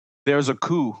there was a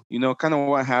coup, kind of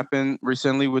what happened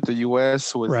recently with the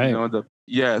US with, Right.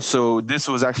 so this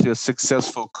was actually a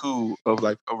successful coup of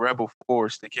like a rebel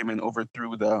force that came and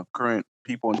overthrew the current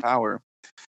people in power.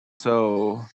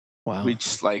 So Wow. which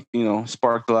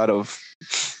sparked a lot of,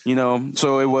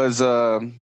 so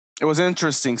it was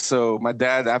interesting. So my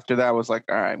dad after that was like,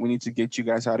 all right, we need to get you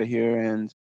guys out of here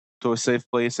and to a safe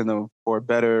place and for a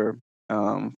better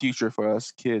future for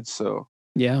us kids. So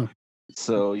Yeah.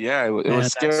 yeah, it Man,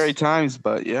 was scary times,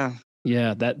 but yeah.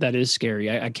 Yeah, that is scary.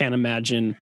 I can't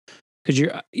imagine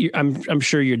because I'm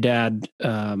sure your dad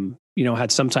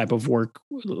had some type of work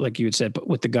like you had said, but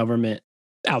with the government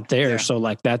out there. Yeah. So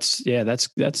like that's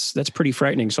pretty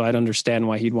frightening. So I'd understand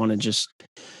why he'd want to just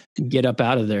get up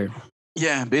out of there.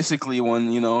 Yeah, basically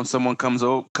when someone comes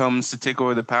to take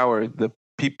over the power, the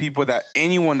people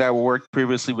anyone that worked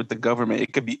previously with the government,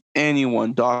 it could be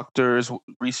anyone, doctors,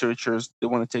 researchers, they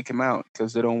want to take him out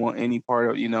because they don't want any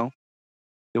part of, they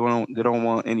don't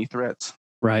want any threats.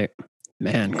 Right.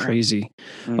 Man, Yeah. crazy.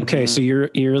 Okay, so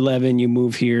you're 11, you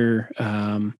move here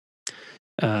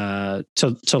to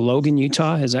Logan,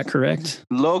 Utah, is that correct?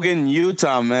 Logan,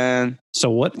 Utah, man.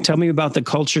 So tell me about the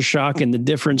culture shock and the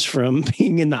difference from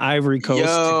being in the Ivory Coast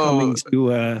to coming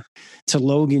to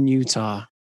Logan, Utah.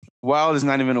 Wild is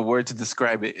not even a word to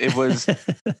describe it. It was,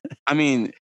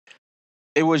 it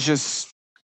was just,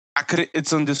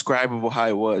 it's indescribable how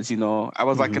it was, I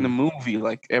was like in a movie,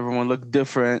 like everyone looked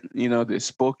different, they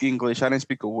spoke English. I didn't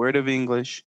speak a word of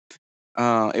English.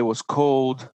 It was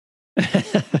cold.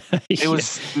 It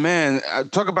was, man,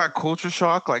 talk about culture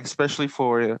shock, like especially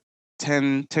for a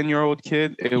 10-year-old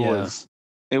kid. It was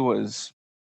it was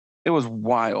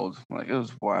wild. Like it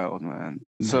was wild, man.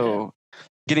 So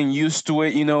getting used to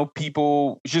it,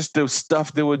 people, just the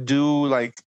stuff they would do,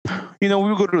 like, we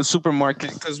would go to the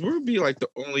supermarket because we would be like the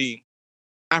only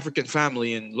African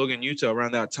family in Logan, Utah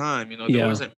around that time. There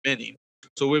wasn't many.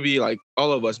 So we'd be like,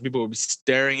 all of us, people would be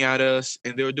staring at us,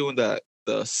 and they were doing the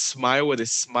smile where they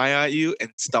smile at you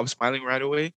and stop smiling right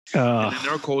away. And in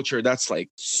our culture, that's like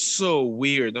so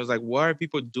weird. I was like, why are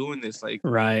people doing this? Like,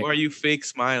 why are you fake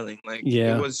smiling? Like,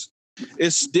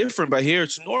 it's different, but here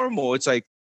it's normal. It's like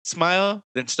smile,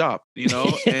 then stop,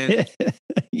 and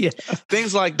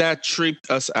things like that tripped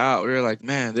us out. We were like,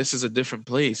 man, this is a different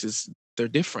place. They're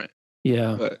different.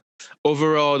 Yeah. But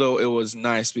overall, though, it was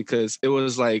nice because it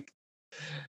was like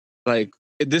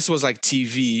this was like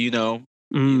TV,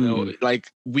 like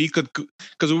we could,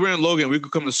 because we were in Logan, we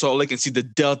could come to Salt Lake and see the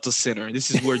Delta Center. This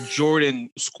is where Jordan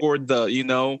scored the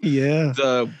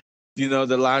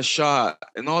last shot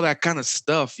and all that kind of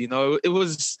stuff. It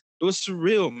was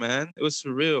surreal, man. It was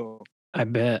surreal. I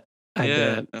bet.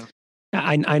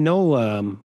 I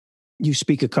know you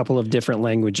speak a couple of different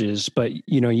languages, but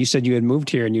you said you had moved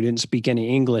here and you didn't speak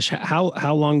any English.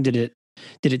 How long did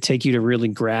it take you to really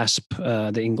grasp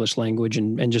the English language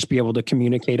and just be able to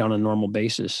communicate on a normal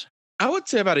basis? I would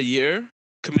say about a year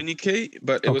communicate,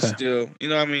 but it was still,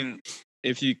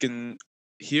 if you can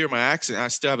hear my accent, I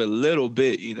still have a little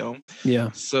bit,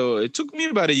 Yeah. So it took me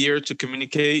about a year to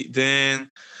communicate. Then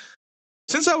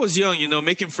since I was young,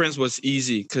 making friends was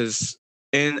easy because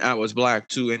I was black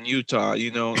too in Utah,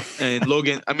 and in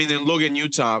Logan,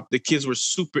 Utah, the kids were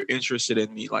super interested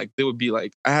in me. Like they would be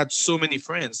like, I had so many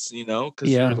friends, because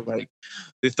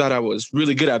they thought I was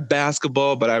really good at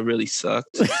basketball, but I really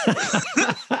sucked.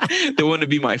 They wanted to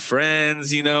be my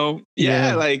friends,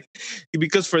 like,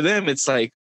 because for them, it's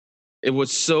like, it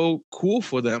was so cool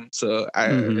for them. So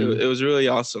it was really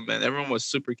awesome, man. Everyone was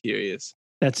super curious.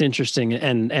 That's interesting.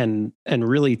 And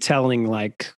really telling,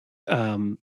 like,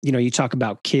 you talk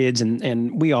about kids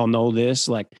and we all know this,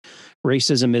 like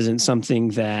racism isn't something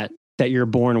that you're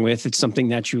born with. It's something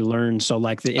that you learn. So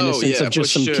like the innocence of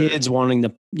just some kids wanting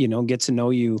to, get to know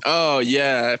you. Oh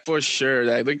yeah, for sure.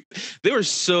 Like they were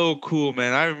so cool,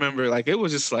 man. I remember like, it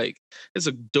was just like, it's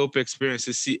a dope experience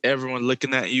to see everyone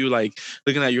looking at you, like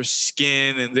looking at your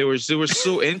skin. And they were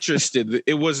so interested.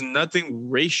 It was nothing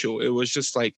racial. It was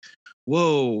just like,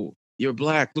 whoa, you're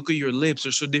black. Look at your lips.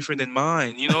 They're so different than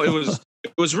mine.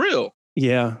 It was real.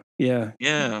 Yeah.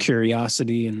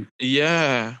 Curiosity and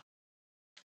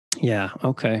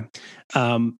okay.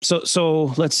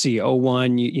 So let's see.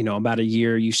 01, about a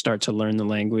year, you start to learn the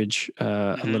language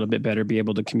a little bit better, be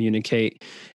able to communicate,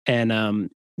 and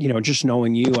just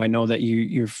knowing you, I know that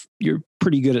you're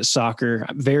pretty good at soccer,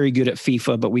 very good at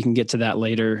FIFA, but we can get to that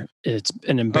later. It's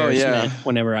an embarrassment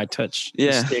whenever I touch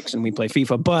the sticks and we play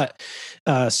FIFA. But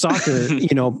soccer,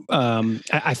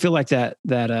 I feel like that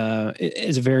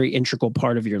is a very integral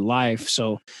part of your life.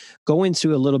 So go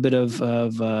into a little bit of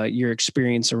your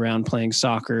experience around playing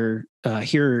soccer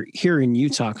here in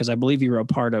Utah, because I believe you were a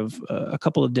part of a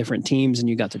couple of different teams and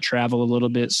you got to travel a little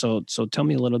bit. So tell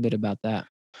me a little bit about that.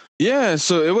 Yeah,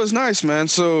 so it was nice, man.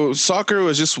 So soccer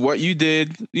was just what you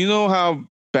did. You know how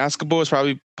basketball is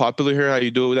probably popular here, how you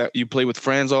do that, you play with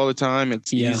friends all the time.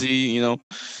 It's easy,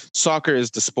 Soccer is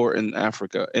the sport in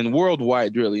Africa and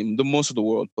worldwide, really. The most of the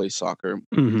world plays soccer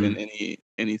than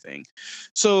anything.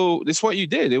 So it's what you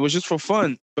did. It was just for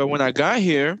fun. But when I got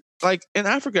here, like in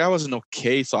Africa, I was an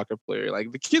okay soccer player.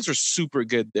 Like the kids are super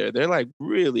good there. They're like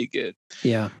really good.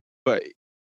 Yeah. But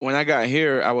when I got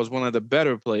here, I was one of the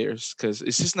better players because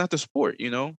it's just not the sport,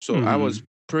 So I was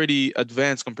pretty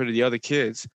advanced compared to the other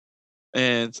kids.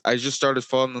 And I just started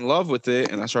falling in love with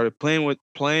it. And I started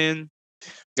playing,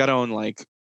 got on like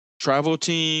travel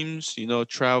teams,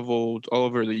 traveled all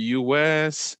over the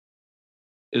US,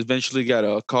 eventually got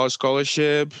a college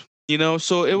scholarship,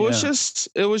 So it was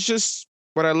just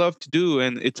what I love to do.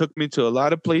 And it took me to a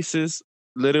lot of places,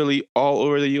 literally all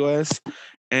over the US.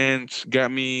 And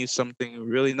got me something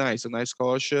really nice, a nice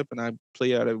scholarship, and I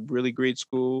play at a really great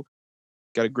school.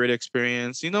 Got a great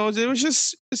experience. It was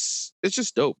just it's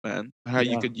just dope, man. How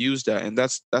you could use that, and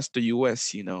that's the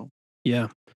US. Yeah,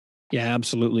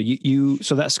 absolutely.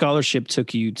 So that scholarship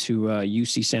took you to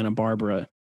UC Santa Barbara.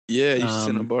 Yeah, UC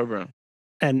Santa Barbara.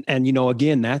 And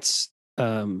again, that's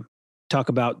talk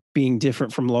about being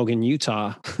different from Logan,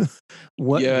 Utah.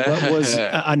 What was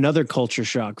another culture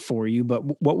shock for you?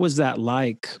 But what was that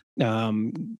like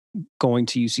going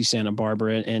to UC Santa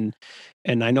Barbara? And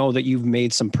I know that you've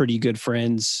made some pretty good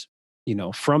friends,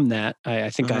 from that. I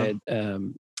think I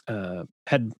had another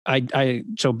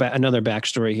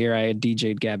backstory here. I had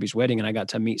DJ'd Gabby's wedding, and I got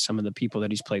to meet some of the people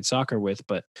that he's played soccer with.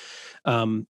 But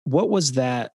what was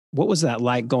that? What was that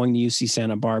like going to UC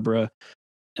Santa Barbara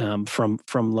from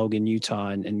Logan, Utah,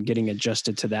 and getting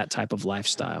adjusted to that type of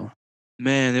lifestyle?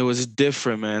 Man, it was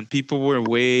different, man. People were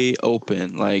way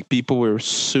open. Like people were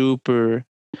super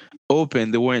open.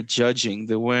 They weren't judging.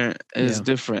 They weren't. It's Yeah.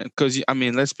 different because I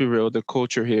mean, let's be real. The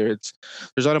culture here,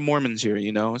 there's a lot of Mormons here,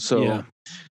 you know. So Yeah.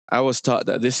 I was taught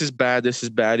that this is bad. This is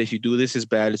bad. If you do this, is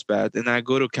bad. It's bad. And I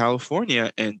go to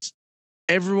California, and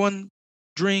everyone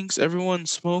drinks, everyone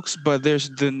smokes, but there's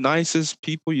the nicest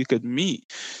people you could meet.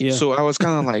 Yeah. So I was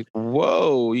kind of like,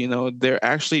 whoa, you know, they're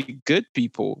actually good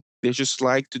people. They just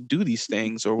like to do these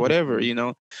things or whatever, you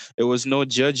know. It was no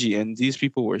judgy, and these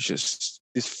people were just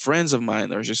these friends of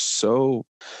mine are just so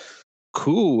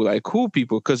cool, like cool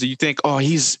people. Because you think, oh,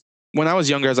 when I was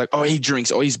younger, I was like, oh, he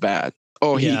drinks, oh, he's bad.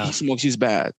 Oh, Yeah. he smokes, he's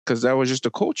bad. Because that was just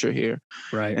the culture here.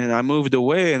 Right. And I moved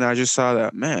away, and I just saw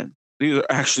that, man, these are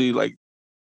actually like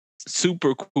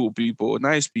super cool people,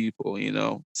 nice people, you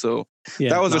know. So Yeah.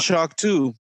 that was a shock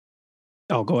too.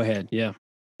 Oh, go ahead. Yeah.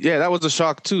 Yeah, that was a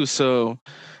shock too. So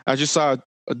I just saw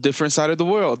a different side of the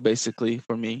world, basically,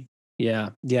 for me. Yeah.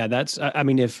 Yeah. That's, I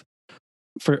mean, if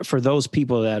for those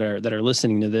people that are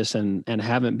listening to this and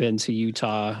haven't been to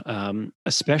Utah,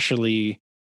 especially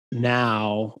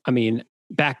now, I mean,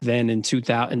 back then in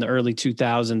the early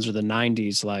 2000s or the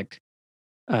 90s, like,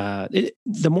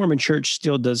 the Mormon Church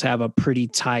still does have a pretty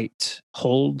tight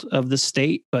hold of the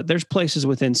state, but there's places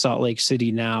within Salt Lake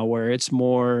City now where it's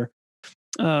more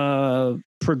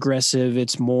progressive.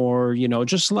 It's more, you know,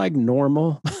 just like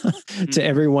normal to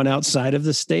everyone outside of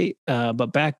the state.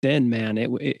 But back then, man, it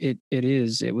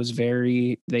was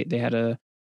very, they had a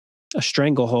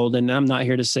stranglehold. And I'm not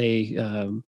here to say,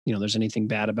 you know, there's anything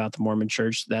bad about the Mormon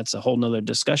Church. That's a whole nother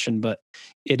discussion, but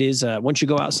it is, once you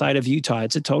go outside of Utah,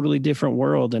 it's a totally different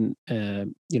world. And,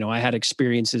 you know, I had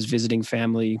experiences visiting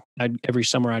family. Every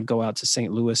summer I'd go out to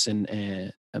St. Louis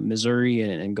and Missouri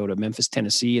and go to Memphis,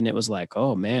 Tennessee. And it was like,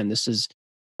 oh man, this is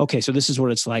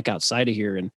what it's like outside of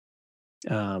here. And,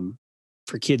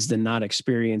 for kids to not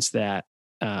experience that,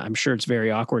 I'm sure it's very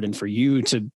awkward. And for you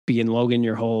to be in Logan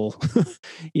your whole,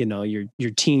 you know, your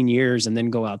teen years and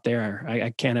then go out there, I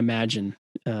can't imagine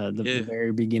the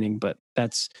very beginning. But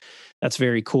that's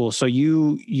very cool. So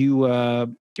you're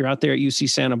out there at UC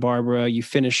Santa Barbara. You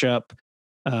finish up.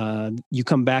 You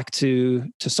come back to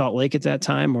Salt Lake at that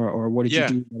time, or what did you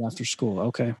do right after school?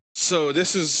 Okay. So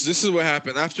this is what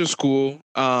happened after school.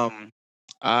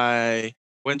 I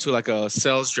went to like a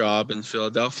sales job in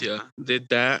Philadelphia. Did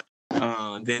that.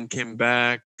 Then came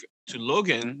back to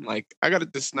Logan. Like I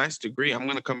got this nice degree. I'm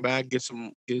gonna come back, get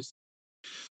a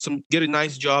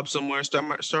nice job somewhere,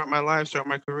 start my life, start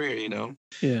my career. You know.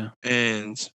 Yeah.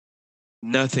 And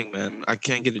nothing, man. I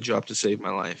can't get a job to save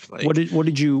my life. Like what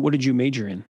did you major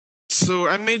in? So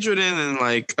I majored in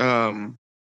like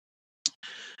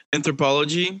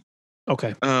anthropology.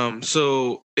 Okay.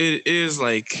 So it is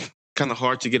like kind of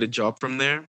hard to get a job from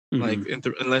there. Like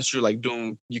unless you're like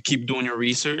you keep doing your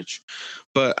research.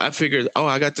 But I figured,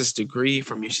 I got this degree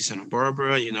from UC Santa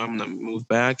Barbara, you know, I'm gonna move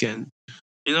back and,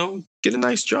 you know, get a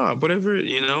nice job, whatever,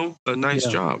 you know, a nice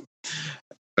job.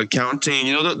 Accounting,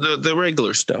 you know, the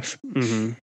regular stuff.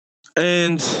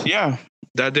 And yeah,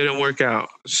 that didn't work out.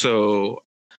 So,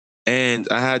 and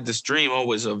I had this dream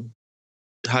always of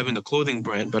having a clothing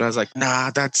brand, but I was like,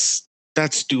 nah, that's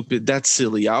stupid, that's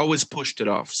silly. I always pushed it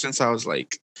off since I was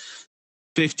like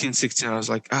 15, 16, I was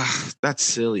like, that's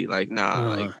silly. Like,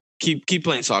 nah, like keep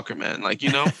playing soccer, man. Like, you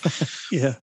know?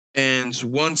 Yeah. And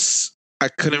once I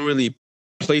couldn't really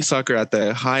play soccer at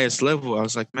the highest level, I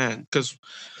was like, man, because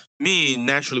me,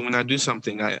 naturally, when I do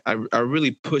something, I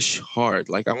really push hard.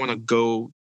 Like, I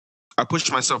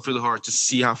push myself really hard to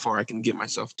see how far I can get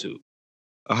myself to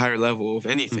a higher level of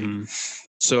anything.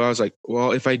 So I was like,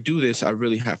 well, if I do this, I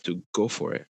really have to go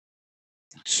for it.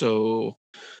 So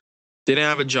didn't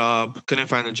have a job, couldn't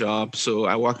find a job. So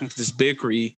I walked into this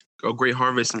bakery, a Great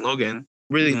Harvest in Logan.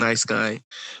 Really nice guy.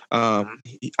 I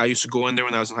used to go in there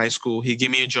when I was in high school. He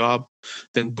gave me a job.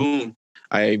 Then boom,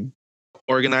 I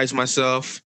organized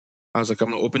myself. I was like, I'm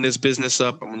going to open this business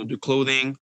up. I'm going to do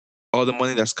clothing. All the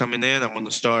money that's coming in, I'm going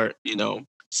to start, you know,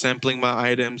 sampling my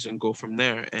items and go from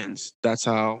there. And that's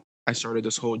how I started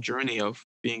this whole journey of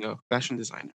being a fashion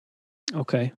designer.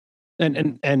 Okay.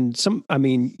 And some, I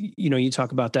mean, you know, you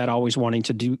talk about that always wanting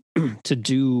to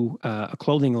do a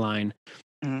clothing line.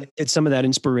 Did some of that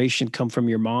inspiration come from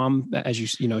your mom? As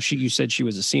you said she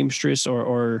was a seamstress,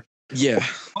 or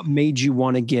what made you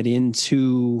want to get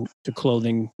into the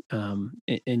clothing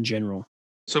in general?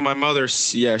 So my mother,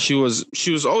 she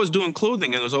was always doing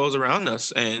clothing and was always around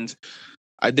us, and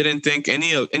I didn't think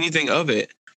anything of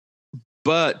it.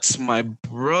 But my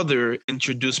brother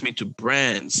introduced me to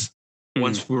brands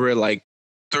once we were like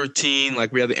 13.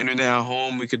 Like we had the internet at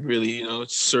home, we could really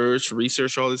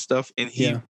research all this stuff, and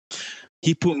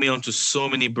he put me onto so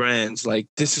many brands. Like,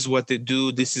 this is what they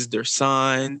do, this is their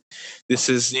sign, this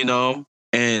is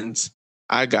and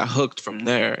I got hooked from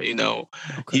there. Okay.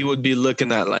 He would be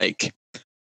looking at like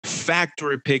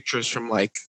factory pictures from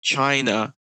like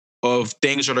China of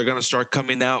things that are gonna start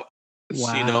coming out.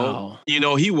 Wow.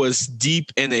 He was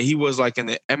deep in it. He was like in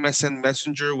the MSN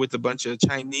Messenger with a bunch of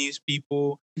Chinese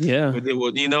people. Yeah. Where they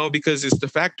would, because it's the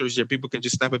factories there. People can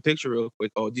just snap a picture real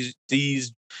quick. Oh, these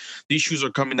shoes are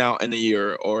coming out in a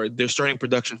year, or they're starting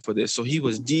production for this. So he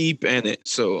was deep in it.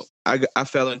 So I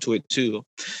fell into it too,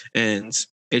 and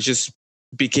it just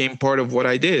became part of what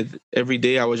I did. Every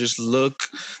day I would just look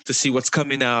to see what's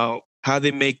coming out, how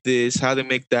they make this, how they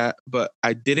make that. But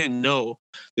I didn't know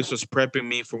this was prepping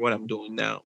me for what I'm doing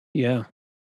now. Yeah.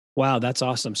 Wow, that's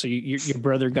awesome. So your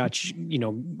brother got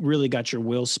really got your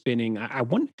wheels spinning. I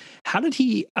wonder, how did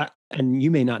he? And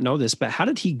you may not know this, but how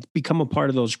did he become a part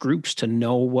of those groups to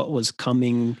know what was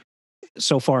coming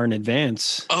so far in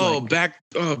advance? Back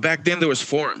then there was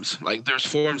forums. Like, there's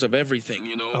forums of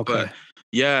everything, Okay. But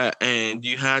yeah, and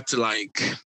you had to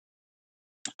like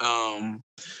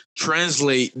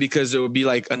translate, because there would be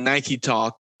like a Nike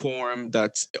Talk forum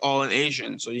that's all in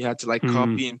Asian, so you had to like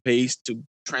copy and paste to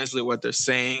translate what they're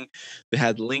saying. They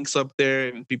had links up there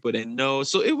and people didn't know,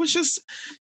 so it was just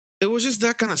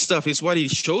that kind of stuff. It's what he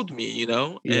showed me,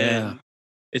 Yeah. and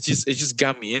it just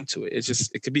got me into it.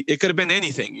 It could have been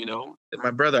anything, And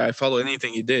my brother, I follow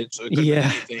anything he did, so it could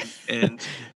have been anything. And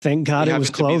thank God it was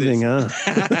clothing, huh?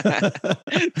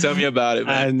 Tell me about it,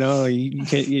 man. I know you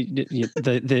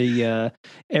can't.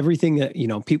 Everything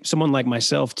that someone like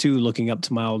myself too, looking up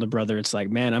to my older brother. It's like,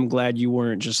 man, I'm glad you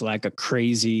weren't just like a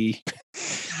crazy,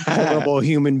 horrible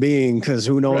human being, because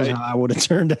who knows how I would have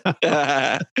turned out.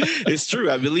 It's true.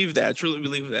 I believe that. I truly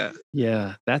believe that.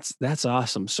 Yeah, that's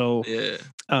awesome. So yeah.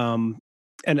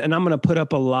 And I'm going to put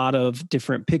up a lot of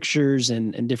different pictures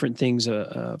and different things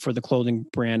for the clothing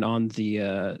brand on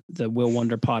the Will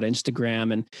Wonder Pod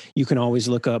Instagram, and you can always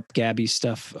look up Gabby's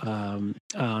stuff on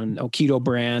Okido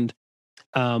brand.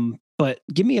 But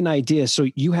give me an idea. So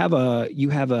you have a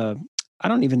I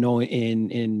don't even know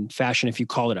in fashion if you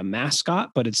call it a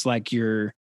mascot, but it's like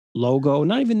your logo,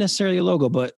 not even necessarily a logo,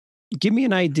 but give me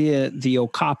an idea. The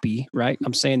Okapi, right?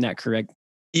 I'm saying that correct?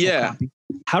 Yeah. Okapi.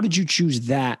 How did you choose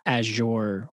that as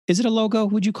is it a logo?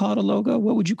 Would you call it a logo?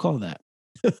 What would you call that?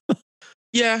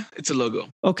 Yeah, it's a logo.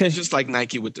 Okay. It's just like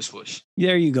Nike with the swoosh.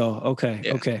 There you go. Okay.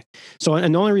 Yeah. Okay. So,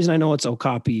 and the only reason I know it's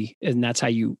Okapi, and that's how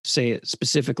you say it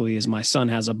specifically, is my son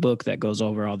has a book that goes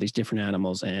over all these different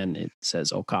animals, and it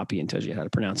says Okapi and tells you how to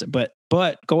pronounce it. But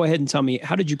go ahead and tell me,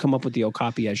 how did you come up with the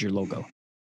Okapi as your logo?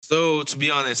 So, to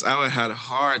be honest, I had a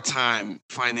hard time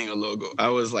finding a logo. I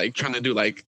was like trying to do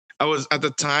at the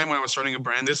time when I was starting a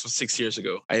brand, this was 6 years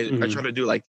ago. I tried to do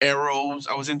like arrows.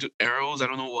 I was into arrows. I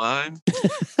don't know why.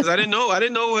 Because I didn't know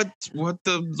what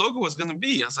the logo was going to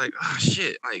be. I was like, oh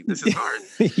shit, like this is hard.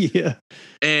 Yeah.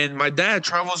 And my dad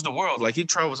travels the world. Like, he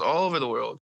travels all over the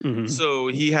world. Mm-hmm. So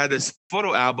he had this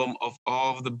photo album of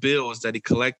all of the bills that he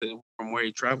collected from where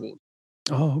he traveled.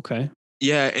 Oh, okay.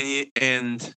 Yeah.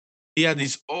 And he had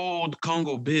these old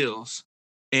Congo bills.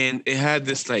 And it had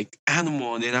this like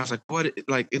animal, and I was like, "What?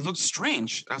 Like, it looks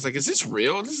strange." I was like, "Is this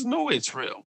real? There's no way it's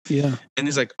real." Yeah. And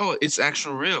he's like, "Oh, it's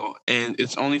actually real, and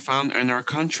it's only found in our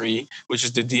country, which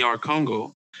is the DR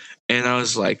Congo." And I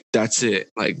was like, "That's it.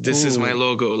 Like, this is my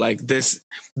logo. Like, this,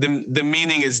 the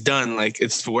meaning is done. Like,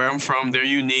 it's where I'm from. They're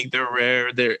unique. They're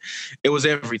rare. It was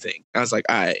everything." I was like,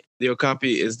 "All right, the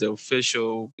Okapi is the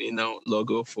official,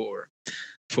 logo for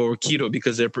Okido,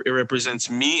 because it represents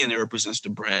me and it represents the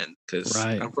brand, because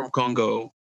I'm from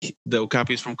Congo. The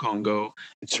Okapi is from Congo.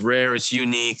 It's rare. It's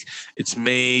unique. It's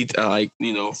made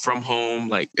from home.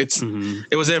 Like,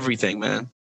 it was everything, man."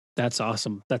 That's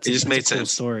awesome. It just made a cool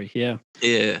sense. Story. Yeah.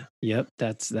 Yeah. Yep.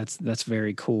 That's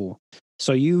very cool.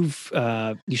 So you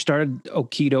started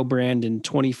Okido brand in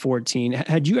 2014.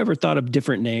 Had you ever thought of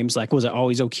different names? Like, was it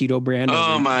always Okido brand?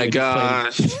 Oh my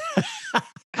gosh.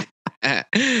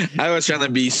 I was trying to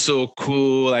be so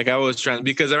cool. Like,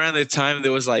 because around the time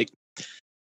there's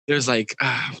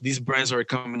these brands were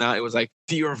coming out. It was like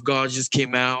Fear of God just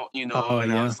came out,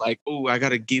 I was like, oh, I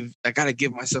gotta give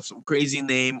myself some crazy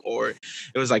name. Or it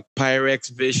was like Pyrex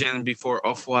Vision before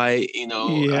Off-White,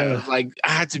 I was like, I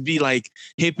had to be like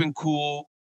hip and cool.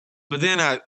 But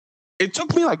then it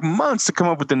took me like months to come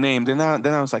up with the name. Then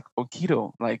I was like,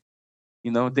 Okido, like,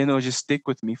 you know, then it'll just stick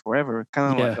with me forever.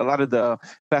 Kind of like a lot of the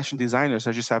fashion designers,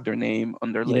 I just have their name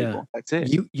on their label. That's it.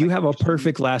 You have a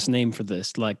perfect last name for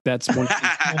this. Like that's one of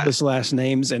the coolest last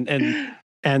names,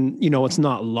 and you know, it's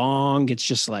not long. It's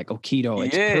just like Okito.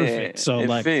 It's perfect. So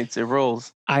it fits. It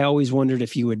rolls. I always wondered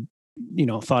if you would, you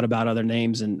know, thought about other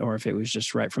names or if it was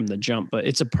just right from the jump. But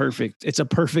it's a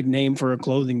perfect name for a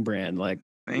clothing brand. Like,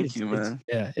 thank you, man.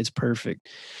 It's perfect.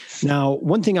 Now,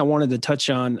 one thing I wanted to touch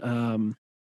on.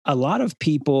 A lot of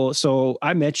people. So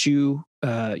I met you.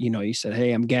 You know, you said,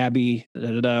 "Hey, I'm Gabby."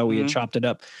 We had chopped it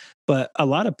up. But a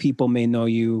lot of people may know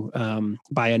you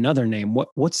by another name.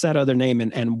 What's that other name,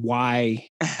 and why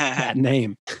that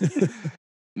name?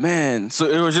 Man, so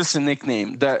it was just a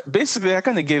nickname that basically I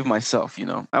kind of gave myself. You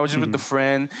know, I was just with a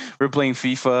friend. We were playing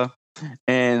FIFA,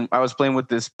 and I was playing with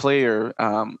this player.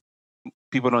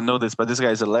 People don't know this, but this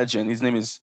guy is a legend. His name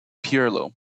is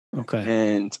Pirlo. Okay.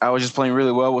 And I was just playing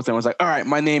really well with him. I was like, all right,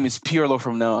 my name is Pirlo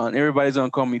from now on. Everybody's gonna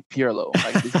call me Pirlo.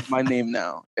 Like, this is my name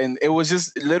now. And it was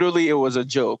just literally, it was a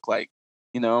joke. Like,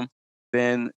 you know,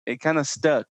 then it kind of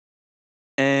stuck.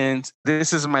 And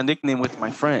this is my nickname with my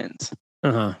friends.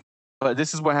 But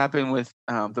this is what happened with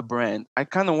the brand. I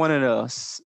kind of wanted to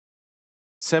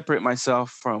separate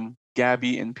myself from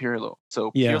Gabby and Pirlo.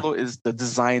 So Pirlo is the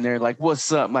designer. Like,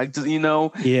 what's up? Like, you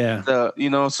know,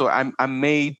 so I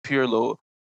made Pirlo.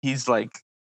 He's like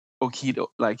Okito,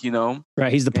 like, you know.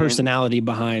 Right. He's the personality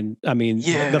behind, I mean,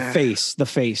 the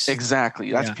face.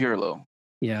 Exactly. That's Pirlo.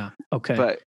 Yeah. Okay.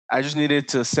 But I just needed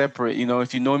to separate, you know,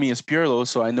 if you know me as Pirlo,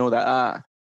 so I know that,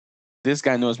 this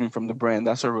guy knows me from the brand.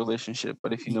 That's our relationship.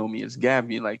 But if you know me as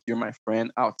Gabby, like, you're my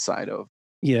friend outside of,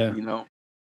 you know.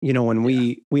 You know, when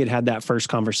we had that first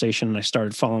conversation and I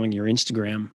started following your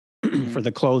Instagram for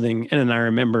the clothing. And then I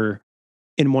remember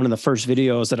in one of the first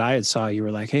videos that I had saw, you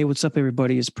were like, "Hey, what's up,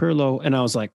 everybody? It's Pirlo." And I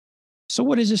was like, "So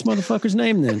what is this motherfucker's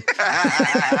name then?"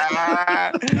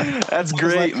 That's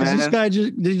great, like, man.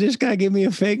 Did this guy give me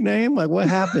a fake name? Like, what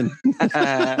happened?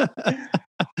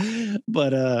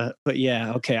 But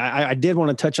yeah, okay. I did want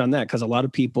to touch on that because a lot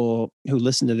of people who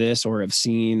listen to this or have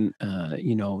seen,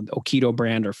 you know, the Okito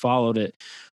brand or followed it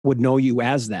would know you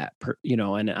as that, you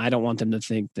know, and I don't want them to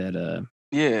think that,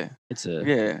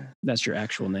 that's your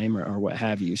actual name or what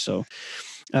have you. So,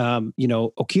 you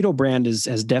know, Okito brand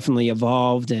has definitely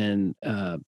evolved and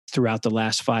throughout the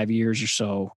last 5 years or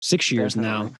so, 6 years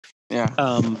now.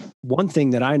 Yeah. One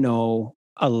thing that I know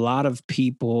a lot of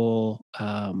people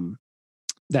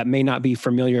that may not be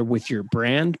familiar with your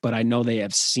brand, but I know they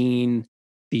have seen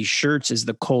these shirts is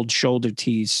the cold shoulder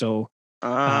tees. So,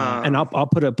 and I'll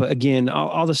put up again,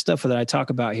 all the stuff that I talk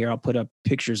about here. I'll put up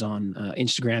pictures on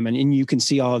Instagram and you can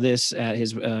see all of this at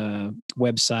his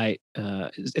website.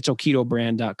 It's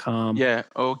okitobrand.com. Yeah.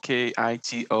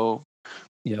 OKITO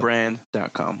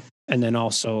brand.com. And then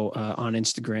also on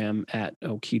Instagram at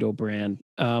Okito brand.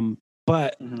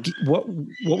 But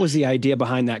what was the idea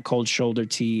behind that cold shoulder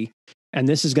tee? And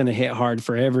this is going to hit hard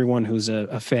for everyone who's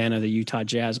a fan of the Utah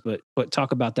Jazz, but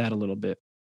talk about that a little bit.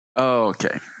 Oh,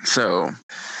 okay. So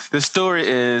the story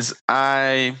is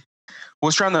I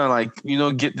was trying to, like, you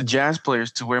know, get the Jazz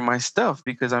players to wear my stuff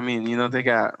because, I mean, you know, they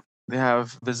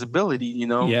have visibility, you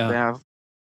know, they have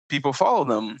people follow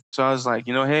them. So I was like,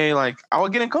 you know, hey, like, I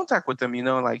would get in contact with them, you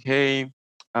know, like, hey,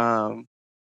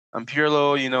 I'm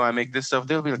Pirlo, you know, I make this stuff.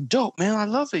 They'll be like, dope, man, I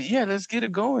love it. Yeah, let's get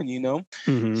it going, you know.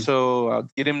 So I'll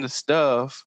get him the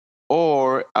stuff,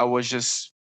 or I was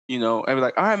just, you know, I'd be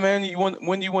like, all right, man,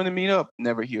 when do you want to meet up?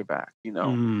 Never hear back, you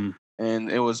know.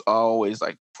 And it was always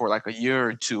like for like a year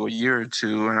or two,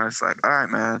 and I was like, all right,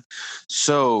 man.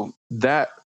 So that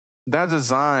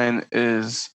design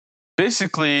is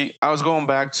basically, I was going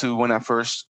back to when I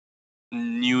first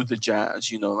knew the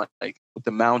Jazz, you know, like with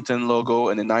the Mountain logo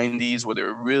in the 90s where they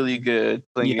were really good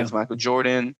playing against Michael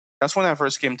Jordan. That's when I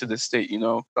first came to the state, you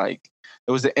know, like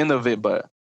it was the end of it, but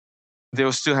they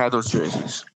will still have those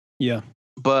jerseys. Yeah.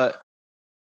 But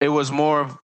it was more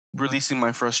of releasing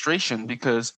my frustration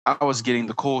because I was getting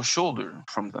the cold shoulder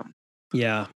from them.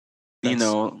 Yeah. You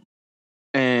know,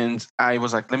 and I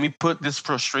was like, let me put this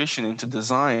frustration into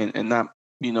design and not,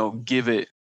 you know, give it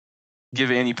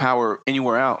any power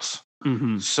anywhere else.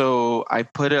 So I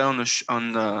put it on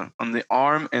the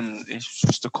arm, and it's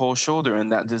just a cold shoulder,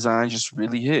 and that design just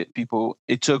really hit people.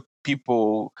 It took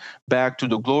people back to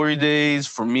the glory days.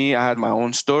 For me, I had my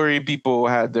own story. People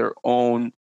had their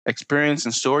own experience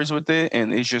and stories with it,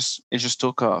 and it just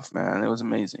took off, man. It was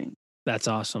amazing. That's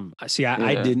awesome. See,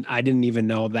 I didn't even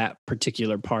know that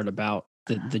particular part about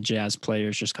the Jazz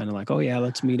players. Just kind of like, oh yeah,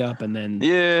 let's meet up, and then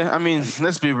I mean,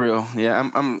 let's be real.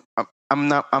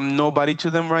 I'm nobody to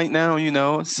them right now, you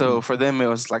know. So for them, it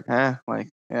was like, like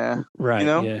Yeah. Right. You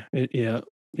know?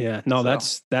 Yeah. No,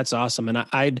 So, that's awesome. And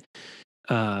I'd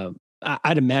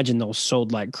imagine those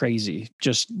sold like crazy,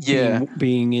 just yeah.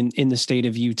 being in the state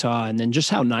of Utah, and then just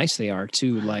how nice they are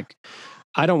too. Like,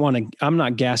 I'm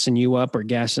not gassing you up or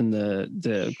gassing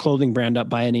the clothing brand up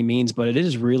by any means, but it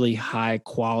is really high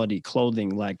quality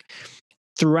clothing. Like,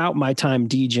 throughout my time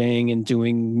DJing and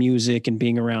doing music and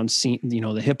being around scene,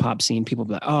 the hip hop scene, people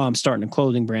be like, "Oh, I'm starting a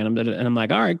clothing brand," and I'm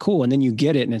like, "All right, cool." And then you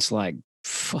get it, and it's like,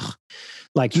 fuck.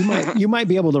 Like, you might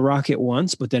be able to rock it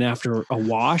once, but then after a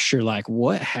wash, you're like,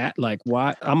 "What hat? Like,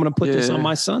 why? I'm gonna put this on Yeah.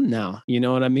 my son now." You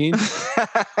know what I mean?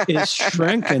 It's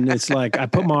shrink, and it's like I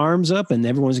put my arms up, and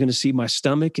everyone's gonna see my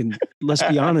stomach. And let's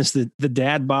be honest, the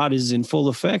dad bod is in full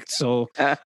effect. So,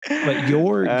 but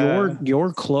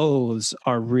your clothes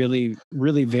are really,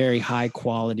 really very high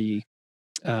quality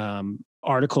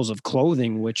articles of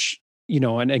clothing, which,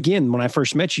 and again, when I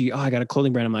first met you, I got a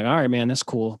clothing brand. I'm like, all right, man, that's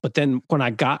cool. But then when I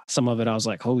got some of it, I was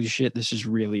like, holy shit, this is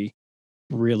really,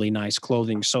 really nice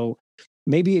clothing. So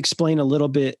maybe explain a little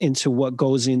bit into what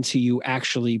goes into you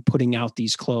actually putting out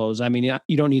these clothes. I mean,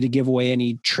 you don't need to give away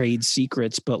any trade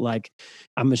secrets, but like,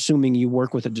 I'm assuming you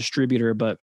work with a distributor,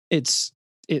 but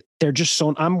they're just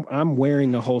so I'm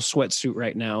wearing a whole sweatsuit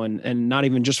right now, and not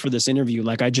even just for this interview.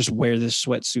 Like, I just wear this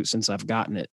sweatsuit since I've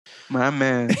gotten it. My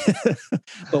man.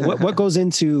 But what goes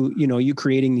into, you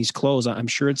creating these clothes? I'm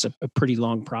sure it's a pretty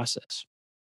long process.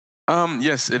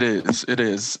 Yes, it is. It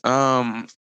is.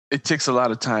 It takes a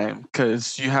lot of time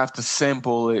because you have to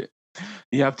sample it.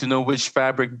 You have to know which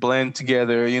fabric blend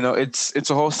together. It's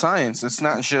a whole science. It's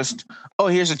not just, oh,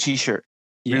 here's a t-shirt.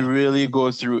 We Yeah. really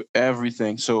go through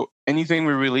everything. So anything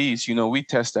we release, we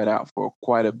test that out for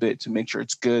quite a bit to make sure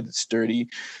it's good, it's sturdy.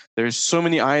 There's so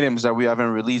many items that we haven't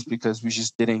released because we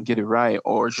just didn't get it right,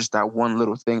 or just that one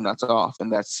little thing that's off.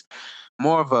 And that's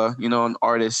more of a, an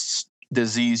artist's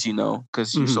disease,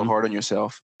 because you're so Mhm. hard on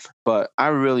yourself. But I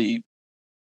really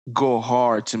go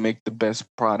hard to make the best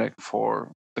product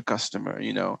for the customer,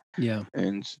 Yeah.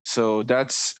 And so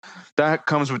that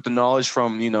comes with the knowledge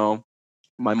from,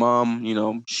 my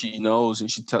mom. She knows,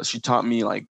 and she taught me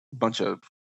like a bunch of,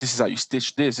 this is how you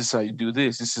stitch this is how you do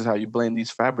this is how you blend these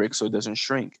fabrics so it doesn't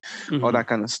shrink, all Mhm. that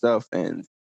kind of stuff. And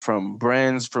from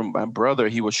brands, from my brother,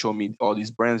 he would show me all these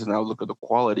brands, and I would look at the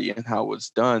quality and how it's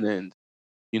done, and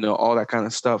all that kind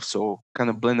of stuff. So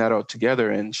kind of blend that all together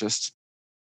and just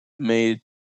made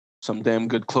some damn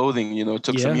good clothing. It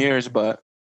took some Yeah. years, but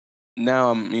now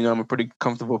I'm a pretty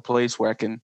comfortable place where I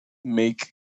can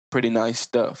make pretty nice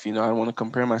stuff. I don't want to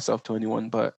compare myself to anyone,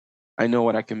 but I know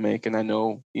what I can make, and I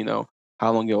know,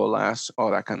 how long it will last,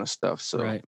 all that kind of stuff. So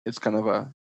Right. it's kind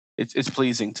of it's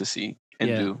pleasing to see and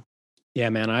Yeah. do. Yeah,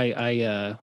 man.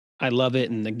 I love it.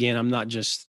 And again, I'm not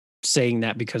just saying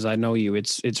that because I know you.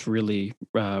 It's really,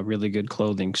 really good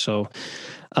clothing. So,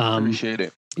 Appreciate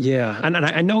it. yeah, and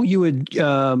I know you would,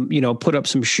 put up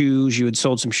some shoes. You had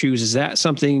sold some shoes. Is that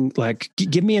something like?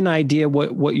 Give me an idea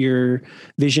what your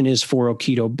vision is for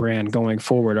Okito brand going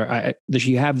forward. Do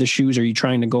you have the shoes? Are you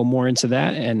trying to go more into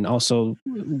that? And also,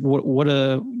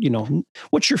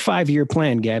 what's your 5-year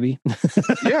plan, Gabby?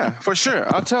 Yeah, for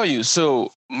sure. I'll tell you.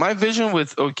 So my vision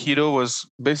with Okito was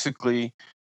basically,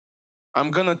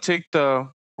 I'm gonna take the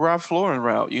Ralph Lauren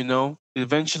route,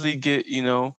 eventually get,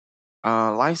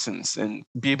 license and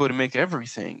be able to make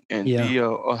everything and Yeah. be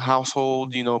a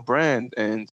household, brand.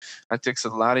 And that takes a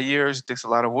lot of years, it takes a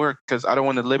lot of work, because I don't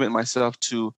want to limit myself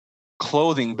to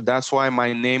clothing. But that's why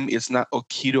my name is not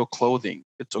Okito Clothing.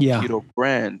 It's Yeah. Okito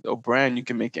Brand. A brand, you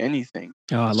can make anything.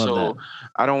 Oh, I love that. So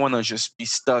I don't want to just be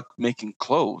stuck making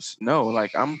clothes. No,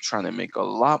 like, I'm trying to make a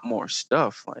lot more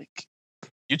stuff. Like,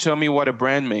 you tell me what a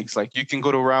brand makes. Like, you can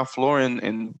go to Ralph Lauren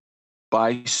and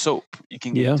buy soap. You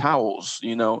can get Yeah. towels.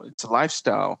 It's a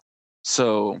lifestyle.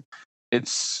 So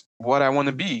it's what I want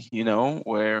to be.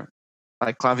 Where,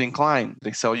 like Calvin Klein,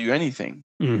 they sell you anything.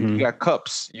 You Mhm. got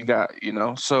cups. You got.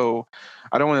 So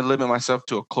I don't want to limit myself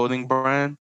to a clothing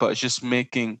brand, but just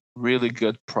making really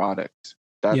good product.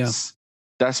 Yeah.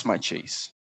 That's my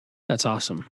chase. That's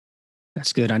awesome.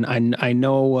 That's good. I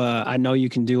know you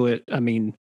can do it. I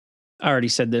mean, I already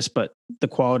said this, but the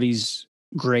quality's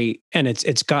great, and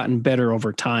it's gotten better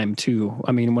over time too.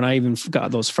 I mean, when I even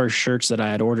got those first shirts that I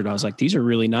had ordered, I was like, these are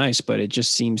really nice, but it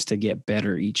just seems to get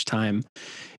better each time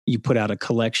you put out a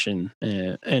collection.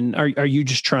 And are you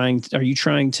just trying? Are you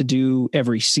trying to do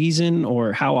every season,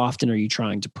 or how often are you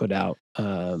trying to put out?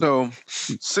 So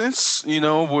since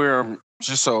we're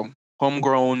just a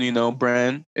homegrown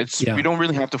brand, Yeah. we don't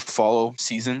really have to follow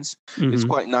seasons. It's Mhm.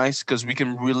 quite nice because we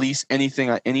can release anything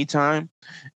at any time,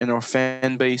 and our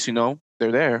fan base,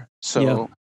 they're there. So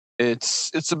Yeah.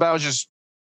 it's about just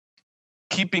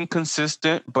keeping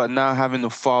consistent, but not having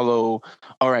to follow.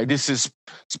 All right, this is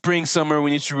spring, summer. We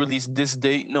need to release this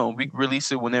date. No, we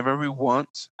release it whenever we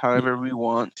want, however we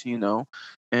want.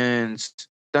 And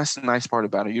that's the nice part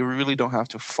about it. You really don't have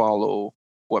to follow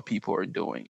what people are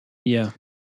doing. Yeah.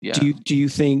 Yeah. Do you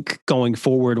think going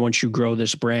forward, once you grow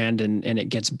this brand and it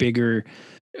gets bigger,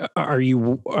 are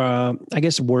you, I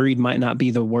guess worried might not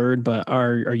be the word, but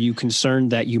are you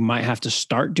concerned that you might have to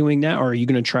start doing that, or are you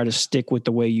going to try to stick with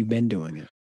the way you've been doing it?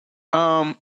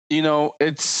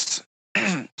 It's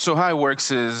so how it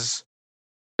works is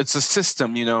it's a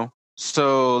system,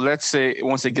 So let's say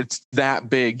once it gets that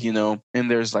big, and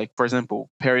there's like, for example,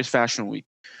 Paris Fashion Week.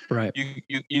 Right.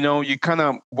 You kind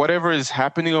of, whatever is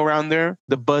happening around there,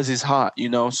 the buzz is hot,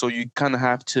 so you kind of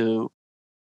have to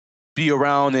be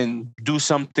around and do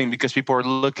something because people are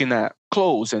looking at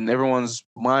clothes and everyone's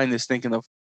mind is thinking of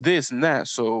this and that.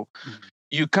 So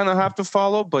you kind of have to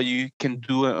follow, but you can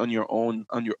do it on your own,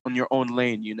 on your own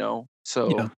lane,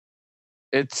 So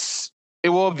it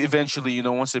will eventually,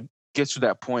 once it gets to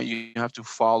that point, you have to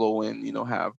follow and,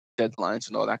 have deadlines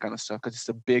and all that kind of stuff because it's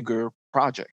a bigger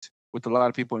project with a lot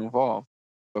of people involved.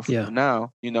 But for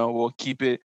now, we'll keep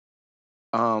it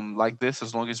like this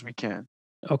as long as we can.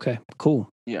 Okay, cool.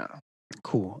 Yeah.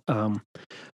 Cool. All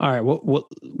right. Well,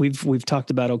 we've talked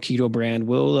about Okido brand.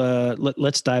 We'll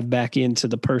let's dive back into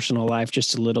the personal life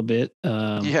just a little bit.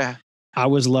 Yeah. I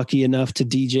was lucky enough to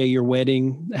DJ your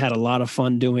wedding. Had a lot of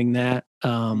fun doing that.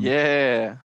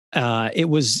 Yeah. It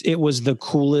was the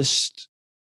coolest,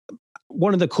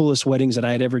 one of the coolest weddings that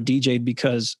I had ever DJ'd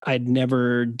because I'd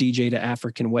never DJ'd an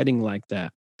African wedding like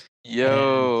that.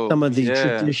 Yo. And some of the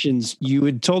traditions you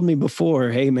had told me before,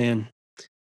 hey man,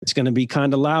 it's going to be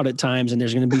kind of loud at times and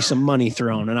there's going to be some money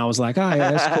thrown. And I was like, oh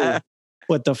yeah, that's cool.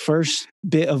 But the first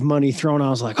bit of money thrown,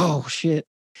 I was like, oh shit,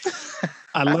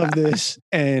 I love this.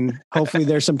 And hopefully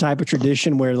there's some type of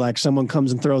tradition where like someone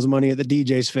comes and throws money at the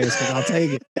DJ's face because I'll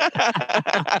take it.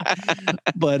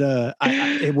 But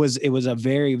it was a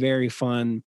very, very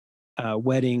fun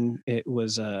wedding. It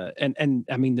was, and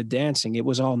I mean, the dancing, it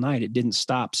was all night. It didn't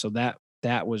stop. So that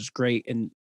was great.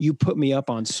 And you put me up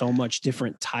on so much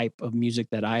different type of music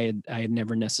that I had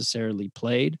never necessarily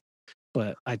played,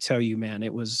 but I tell you, man,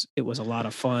 it was a lot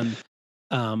of fun.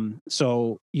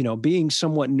 So, being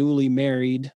somewhat newly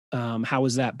married, how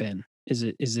has that been? Is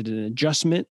it an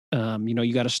adjustment?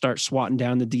 You got to start swatting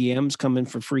down the DMs coming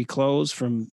for free clothes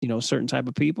from, certain type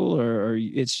of people, or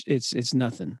it's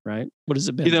nothing, right? What has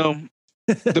it been?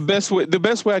 The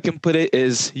best way I can put it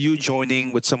is you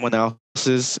joining with someone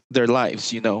else's, their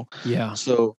lives, Yeah.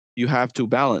 So you have to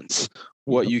balance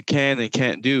what you can and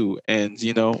can't do. And,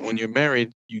 when you're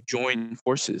married, you join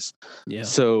forces. Yeah.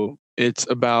 So it's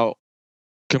about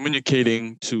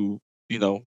communicating to,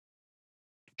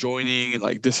 joining and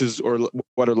like, this is, or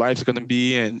what our life's going to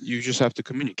be. And you just have to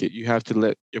communicate. You have to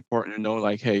let your partner know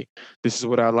like, hey, this is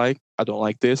what I like. I don't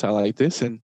like this. I like this.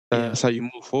 And that's how you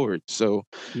move forward. So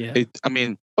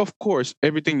of course,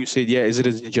 everything you said, is it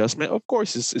an adjustment? Of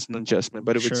course it's an adjustment,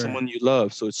 but if it's someone you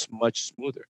love, so it's much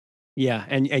smoother. Yeah.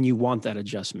 And you want that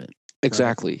adjustment.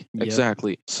 Exactly. Right?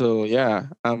 Exactly. Yep. So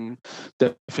I'm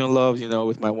definitely in love,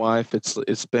 with my wife.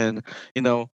 It's been,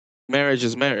 marriage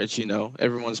is marriage,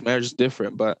 everyone's marriage is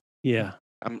different, but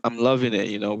I'm loving it.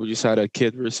 We just had a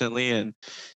kid recently and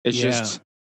it's just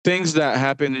things that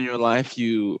happen in your life.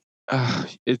 You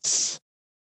can't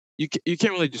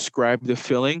really describe the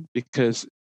feeling because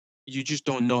you just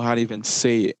don't know how to even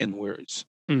say it in words.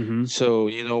 Mm-hmm. So,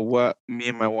 what me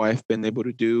and my wife been able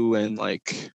to do, and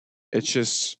like, it's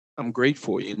just, I'm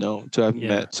grateful, to have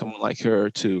met someone like her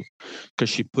because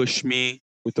she pushed me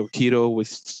with Okido,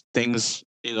 with things,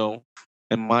 in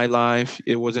my life.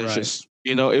 It wasn't just,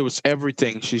 it was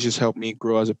everything. She just helped me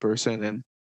grow as a person. And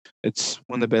it's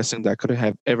one of the best things that could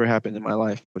have ever happened in my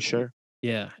life, for sure.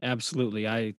 Yeah, absolutely.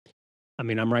 I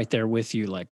mean, I'm right there with you.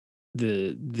 Like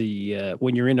the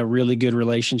when you're in a really good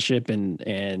relationship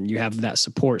and you have that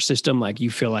support system, like you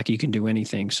feel like you can do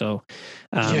anything. So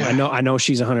I know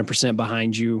she's 100%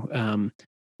 behind you.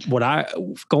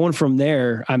 Going from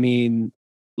there, I mean,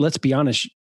 let's be honest,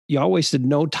 y'all wasted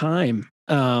no time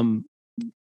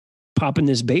popping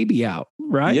this baby out,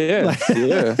 right? Yeah.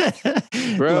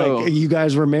 Bro. Like you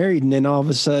guys were married and then all of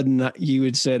a sudden you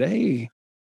had said, hey,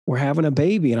 we're having a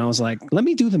baby. And I was like, let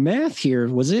me do the math here.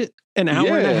 Was it an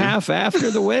hour and a half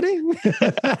after the wedding?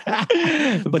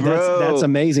 But that's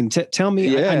amazing. Tell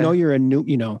me, I know you're a new,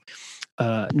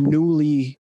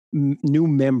 new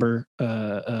member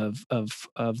of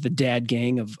the dad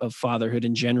gang of fatherhood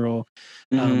in general.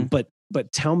 But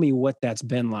but tell me what that's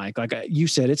been like. Like you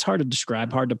said, it's hard to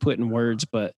describe, hard to put in words,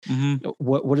 but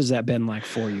what has that been like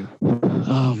for you?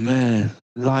 Oh man,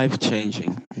 life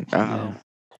changing. Yeah.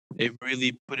 It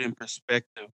really put in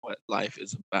perspective what life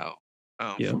is about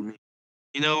Yeah. for me.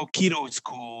 You know, keto is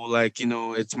cool. Like, you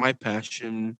know, it's my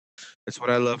passion. It's what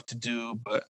I love to do.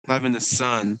 But having a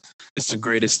son is the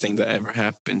greatest thing that ever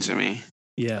happened to me.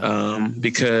 Yeah.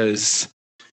 Because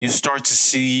you start to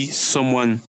see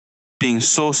someone being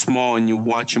so small and you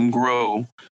watch him grow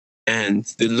and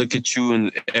they look at you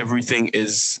and everything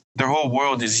is, their whole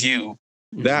world is you.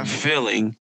 That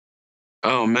feeling,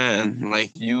 oh man,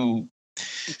 like you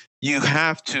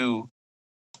have to,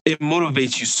 it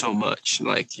motivates you so much.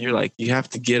 Like you're like, you have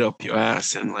to get up your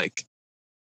ass and like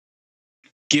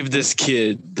give this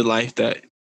kid the life that,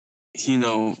 you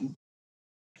know,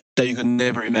 that you could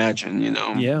never imagine, you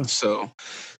know? Yeah. So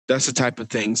that's the type of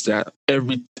things that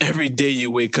every day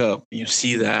you wake up, you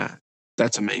see that.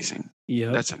 That's amazing.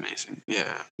 Yeah. That's amazing.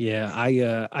 Yeah.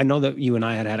 Yeah. I know that you and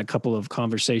I had a couple of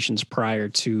conversations prior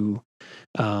to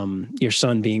your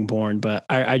son being born, but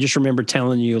I just remember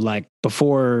telling you, like,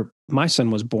 before my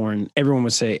son was born, everyone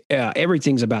would say, yeah,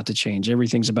 everything's about to change.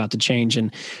 Everything's about to change.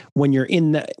 And when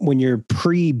you're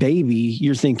pre-baby,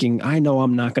 you're thinking, I know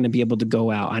I'm not going to be able to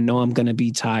go out. I know I'm going to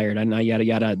be tired. I know yada,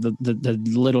 yada, the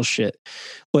little shit,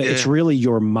 but it's really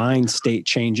your mind state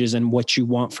changes and what you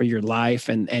want for your life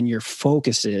and your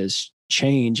focuses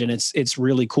change. And it's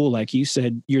really cool. Like you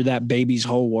said, you're that baby's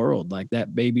whole world. Like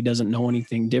that baby doesn't know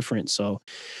anything different. So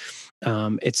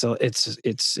it's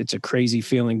a crazy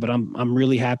feeling, but I'm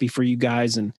really happy for you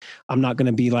guys. And I'm not going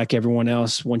to be like everyone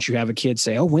else. Once you have a kid,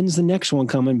 say, oh, when's the next one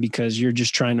coming? Because you're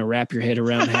just trying to wrap your head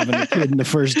around having a kid in the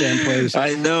first damn place.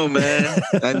 I know, man.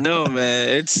 I know,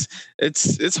 man.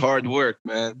 It's hard work,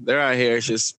 man. They're out here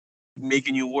just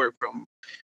making you work from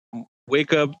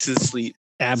wake up to sleep.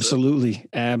 Absolutely.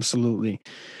 Absolutely.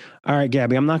 All right,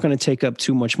 Gabby, I'm not going to take up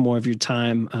too much more of your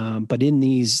time, but in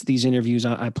these interviews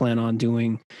I plan on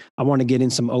doing, I want to get in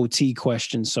some OT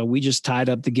questions. So we just tied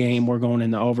up the game. We're going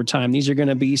into overtime. These are going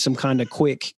to be some kind of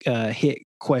quick hit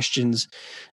questions.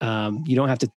 You don't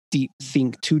have to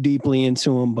think too deeply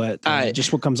into them, but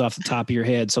just what comes off the top of your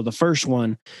head. So the first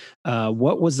one,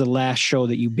 what was the last show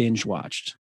that you binge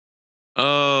watched?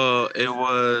 Oh, it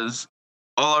was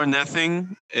All or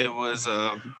Nothing. It was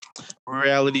a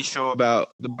reality show about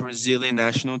the Brazilian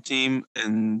national team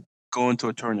and going to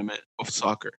a tournament of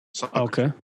soccer.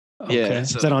 Okay. Yeah.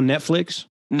 So, is that on Netflix?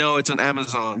 No, it's on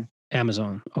Amazon.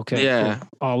 Amazon. Okay. Yeah. Cool.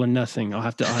 All or Nothing. I'll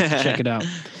have to check it out.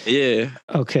 Yeah.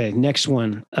 Okay. Next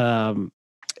one.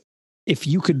 If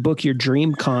you could book your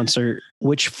dream concert,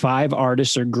 which 5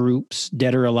 artists or groups,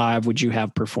 dead or alive, would you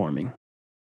have performing?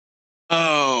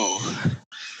 Oh.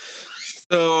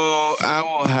 So I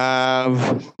will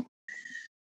have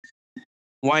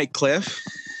White Cliff.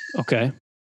 Okay.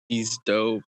 He's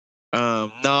dope.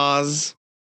 Nas.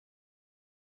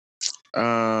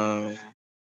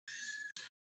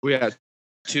 We had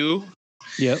 2.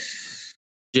 Yep.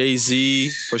 Jay-Z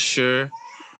for sure.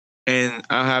 And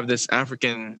I have this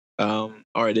African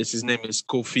artist. His name is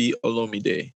Kofi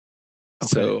Olomide. Okay.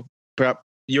 So perhaps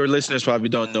your listeners probably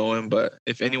don't know him, but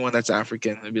if anyone that's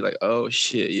African, they'd be like, oh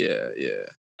shit, yeah.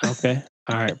 Okay.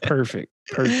 All right. Perfect.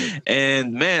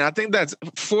 And man, I think that's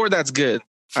 4. That's good.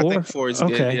 4? I think 4 is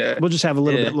okay. good. Yeah. We'll just have a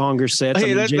little bit longer sets.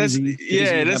 Hey, let's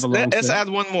let's add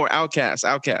one more. Outkast.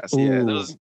 Ooh,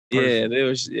 Yeah, they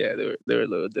were a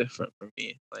little different for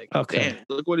me. Like, damn,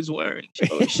 look what he's wearing.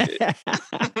 Oh shit.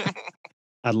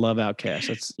 I love Outkast.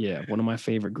 That's one of my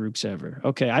favorite groups ever.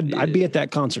 Okay, I'd be at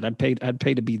that concert. I'd pay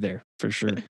to be there for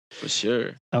sure. For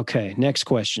sure. Okay, next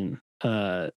question.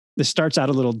 This starts out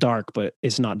a little dark, but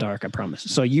it's not dark, I promise.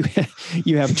 So you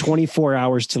have 24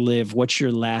 hours to live. What's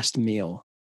your last meal?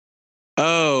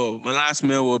 Oh, my last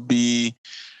meal would be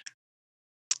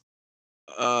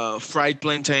fried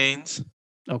plantains.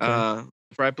 Okay.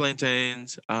 Fried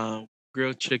plantains,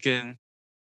 grilled chicken,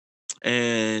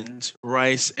 and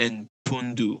rice and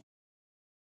pundu.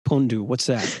 Pundu, what's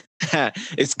that?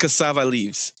 It's cassava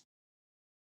leaves.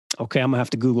 Okay, I'm gonna have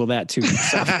to Google that too.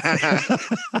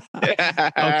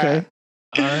 Okay.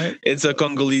 All right. It's a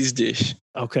Congolese dish.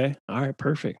 Okay. All right.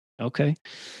 Perfect. Okay.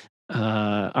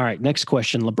 All right. Next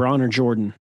question: LeBron or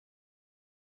Jordan?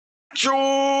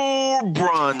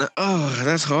 Jordan. Oh,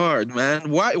 that's hard, man.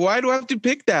 Why do I have to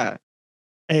pick that?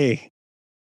 Hey,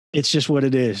 it's just what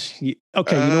it is. You know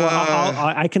what?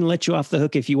 I can let you off the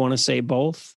hook if you want to say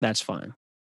both. That's fine.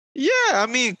 Yeah, I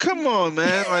mean, come on,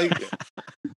 man. Like,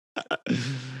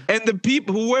 and the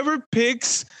people, whoever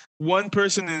picks one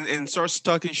person and starts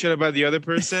talking shit about the other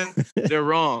person, they're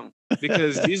wrong.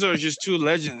 because these are just two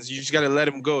legends. You just got to let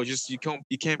them go. Just you can't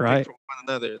Right. pick from one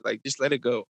another. Like just let it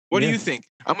go. What do Yeah. you think?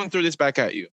 I'm gonna throw this back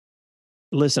at you.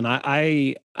 Listen,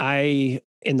 I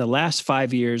in the last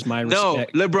 5 years, my No,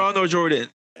 respect. LeBron or Jordan.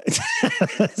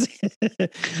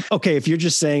 Okay, if you're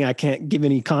just saying I can't give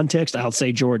any context, I'll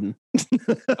say Jordan.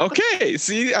 Okay,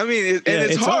 see, I mean, Yeah, and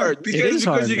it's it's hard. hard It because is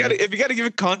hard, you got man. to if you got to give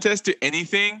a contest to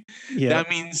anything, Yeah. that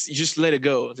means you just let it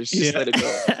go. Just let it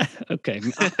go. Okay.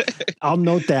 I'll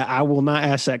note that. I will not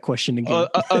ask that question again.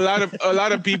 a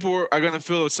lot of people are gonna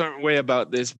feel a certain way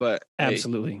about this, but hey,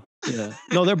 Absolutely. Yeah.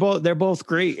 No, they're both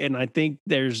great. And I think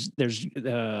there's there's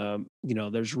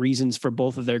reasons for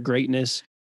both of their greatness.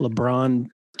 LeBron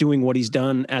doing what he's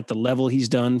done at the level he's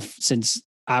done since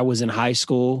I was in high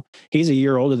school. He's a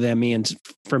year older than me. And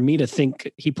for me to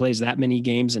think he plays that many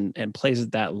games and plays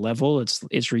at that level,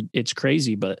 it's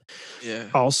crazy. But yeah,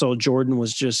 also Jordan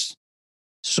was just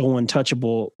so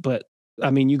untouchable. But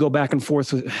I mean, you go back and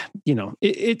forth with,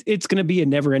 it's going to be a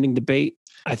never ending debate.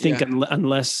 I think Yeah.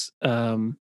 unless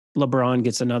LeBron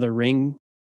gets another ring,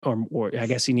 or I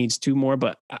guess he needs two more,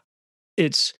 but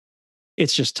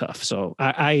it's just tough. So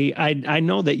I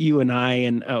know that you and I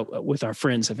and with our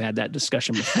friends have had that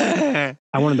discussion before. I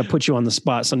wanted to put you on the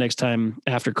spot, so next time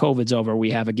after COVID's over,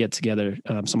 we have a get together.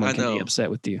 Someone I can be know. upset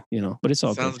with you, but it's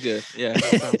all sounds good. good. Yeah,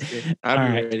 that sounds good. I'll All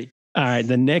be right. ready. All right.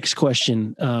 The next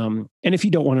question, and if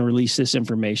you don't want to release this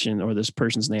information or this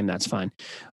person's name, that's fine.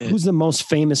 Yeah. Who's the most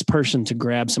famous person to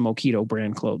grab some Okito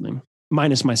brand clothing?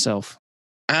 Minus myself.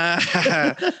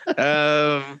 I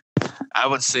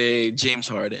would say James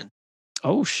Harden.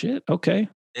 Oh shit. Okay.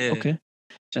 Yeah, Okay.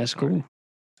 That's cool.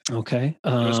 Okay. it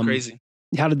was crazy.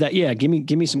 How did that? Yeah. Give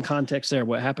me some context there.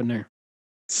 What happened there?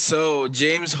 So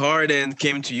James Harden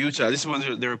came to Utah. This is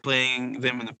when they were playing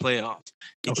them in the playoffs.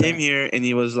 He Okay. came here and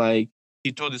he was like,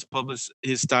 he told his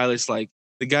stylist, like,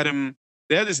 they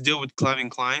had this deal with Calvin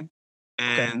Klein,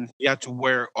 and he had to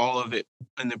wear all of it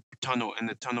in the tunnel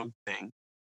thing.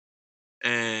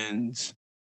 And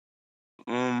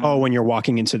when you're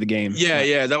walking into the game.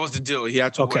 yeah, that was the deal. He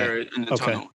had to Okay. wear it in the Okay.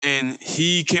 tunnel. And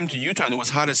he came to Utah and it was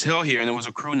hot as hell here and it was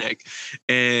a crew neck.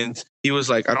 And he was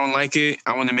like, I don't like it.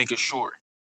 I want to make it short.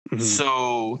 Mhm.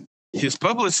 So his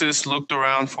publicist looked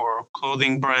around for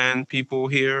clothing brand people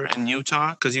here in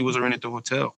Utah because he was already at the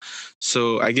hotel.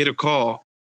 So I get a call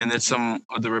and then some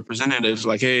of the representatives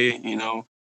like, hey,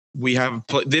 we have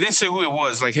they didn't say who it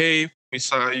was. Like, hey, we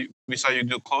saw you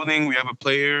do clothing. We have a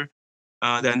player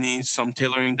that needs some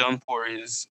tailoring done for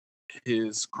his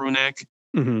crew neck.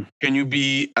 Mhm. Can you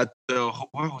be at the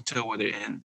what hotel were they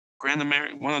in? Grand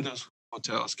American, one of those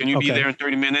hotels. Can you be Okay. there in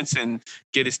 30 minutes and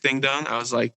get his thing done? I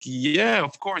was like, yeah,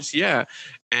 of course, yeah.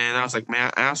 And I was like,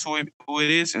 man, I asked who it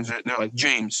is, and they're like,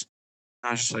 James. And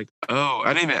I was just like, oh,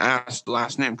 I didn't even ask the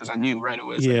last name because I knew right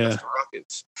away. It's like, that's the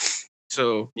Rockets.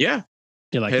 So yeah,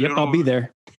 You're like, Headed yep, I'll be over.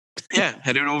 there. yeah,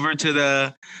 headed over to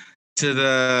the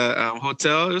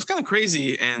hotel. It was kind of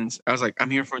crazy, and I was like, "I'm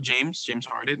here for James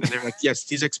Harden," and they're like, "Yes,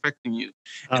 he's expecting you."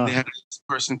 And they had this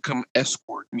person come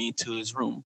escort me to his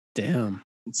room. Damn.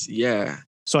 Yeah.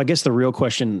 So I guess the real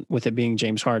question, with it being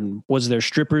James Harden, was there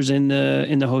strippers in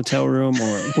the hotel room,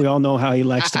 or we all know how he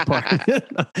likes to party?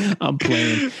 I'm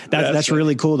playing. That's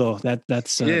really cool though.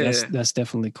 That's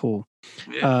definitely cool.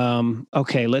 Yeah.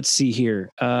 Okay, let's see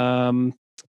here.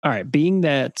 All right, being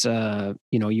that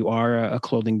you are a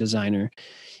clothing designer,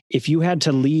 if you had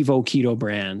to leave Okito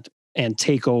brand and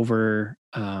take over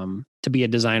to be a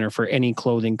designer for any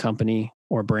clothing company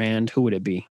or brand, who would it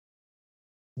be?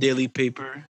 Daily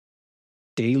Paper.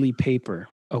 Daily Paper.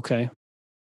 Okay.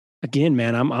 Again,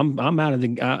 man, I'm out of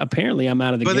the. Apparently, I'm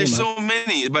out of the But game. there's so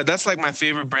many. But that's like my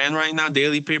favorite brand right now,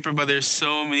 Daily Paper. But there's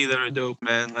so many that are dope,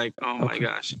 man. Like, oh my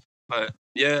gosh. But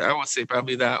yeah, I would say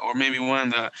probably that, or maybe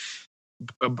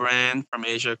a brand from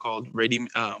Asia called Ready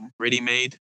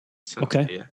Made. So, Okay.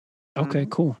 Yeah. Okay.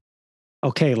 Cool.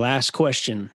 Okay. Last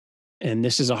question, and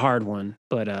this is a hard one,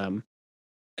 but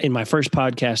in my first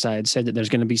podcast, I had said that there's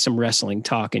going to be some wrestling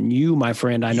talk, and you, my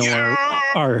friend, I know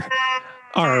are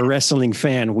a wrestling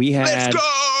fan. Let's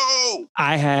go!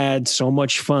 I had so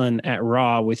much fun at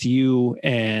Raw with you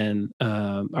and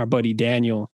our buddy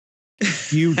Daniel.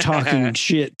 You talking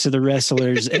shit to the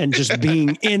wrestlers and just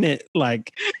being in it,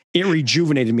 like it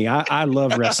rejuvenated me. I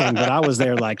love wrestling, but I was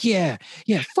there like, yeah,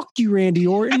 fuck you, Randy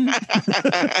Orton.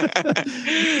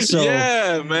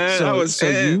 Yeah,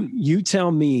 man. You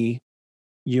tell me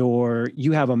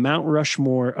you have a Mount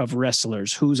Rushmore of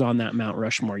wrestlers. Who's on that Mount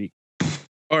Rushmore?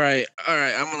 All right.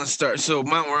 I'm gonna start. So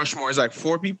Mount Rushmore is like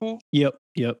 4 people. Yep.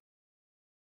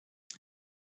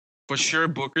 For sure,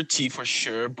 Booker T.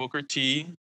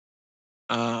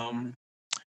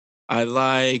 I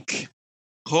like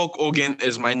Hulk Hogan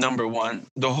is my number one.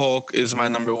 The Hulk is my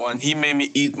number one. He made me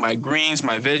eat my greens,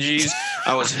 my veggies.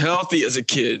 I was healthy as a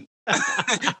kid,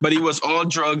 but he was all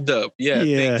drugged up. Yeah,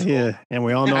 thanks, Hulk. And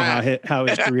we all know how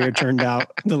his career turned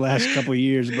out the last couple of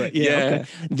years. But okay.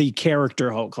 The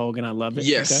character Hulk Hogan, I love it.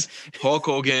 Yes, okay. Hulk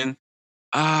Hogan,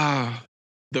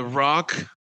 The Rock,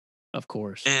 of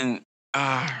course, and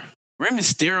Rey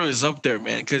Mysterio is up there,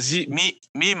 man. Because me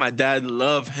and my dad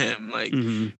love him. Like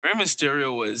Rey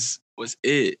Mysterio was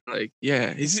it. Like,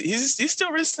 yeah, he's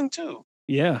still wrestling too.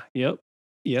 Yeah. Yep.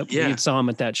 Yeah. We saw him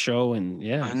at that show, and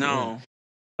I know. Yeah.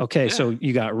 Okay, so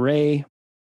you got Ray,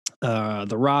 The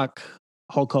Rock,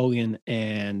 Hulk Hogan,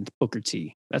 and Booker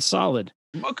T. That's solid.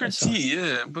 Booker T.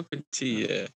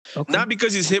 Okay. Not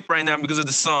because he's hip right now, because of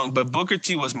the song, but Booker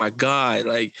T was my guy.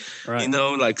 Like,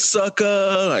 like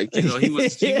sucker. Like, he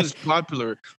was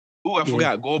popular. Ooh, I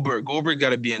forgot Goldberg. Goldberg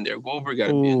got to be in there. Okay.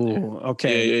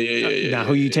 Yeah. Now,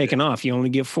 who you taking off? You only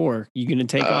get 4. You gonna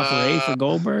take off Ray for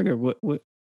Goldberg, or what?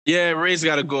 Yeah, Ray's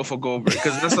got to go for Goldberg,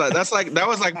 because that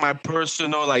was like my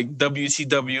personal like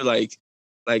WCW like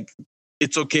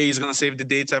it's okay, he's gonna save the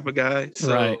day type of guy.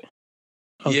 So, right.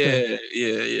 Okay.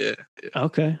 Yeah.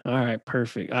 Okay. All right.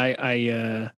 Perfect.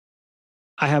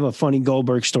 I have a funny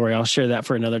Goldberg story. I'll share that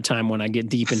for another time when I get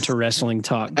deep into wrestling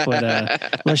talk. But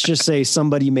let's just say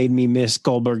somebody made me miss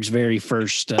Goldberg's very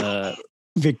first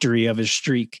victory of his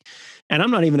streak. And I'm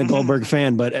not even a Goldberg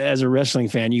fan, but as a wrestling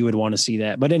fan, you would want to see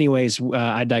that. But anyways,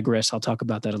 I digress. I'll talk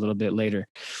about that a little bit later.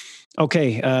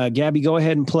 Okay, Gabby, go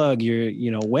ahead and plug your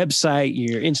website,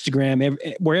 your Instagram,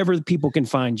 wherever people can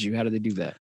find you. How do they do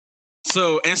that?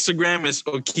 So Instagram is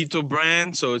Okito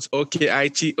Brand. So it's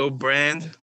OKITO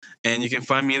Brand. And you can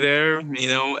find me there,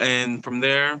 and from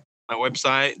there, my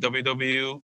website,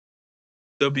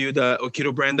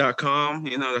 www.okitobrand.com.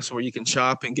 That's where you can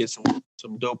shop and get some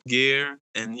dope gear.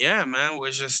 And yeah, man,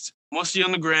 we're just mostly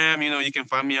on the gram. You can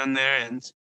find me on there, and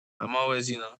I'm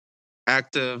always,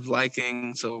 active,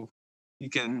 liking. So you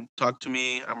can talk to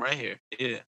me. I'm right here.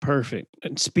 Yeah. Perfect.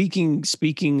 And speaking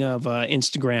of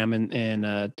Instagram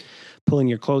and pulling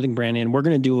your clothing brand in, we're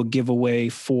going to do a giveaway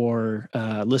for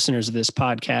listeners of this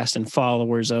podcast and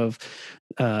followers of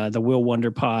the Will Wonder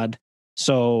Pod.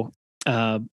 So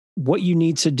what you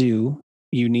need to do,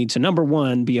 you need to, number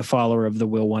 1, be a follower of the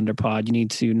Will Wonder Pod. You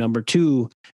need to, number 2,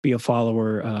 be a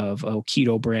follower of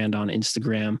Okito Brand on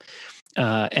Instagram.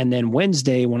 And then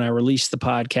Wednesday, when I release the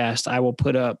podcast, I will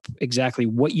put up exactly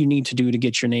what you need to do to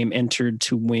get your name entered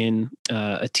to win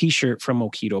a t-shirt from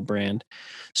Okito Brand.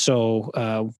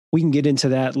 So we can get into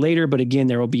that later, but again,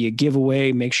 there will be a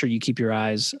giveaway. Make sure you keep your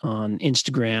eyes on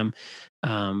Instagram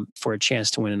for a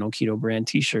chance to win an Okito Brand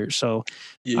t-shirt. So,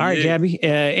 all right, Gabby,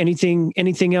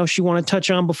 anything else you want to touch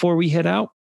on before we head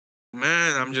out?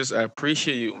 Man, I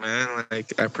appreciate you, man.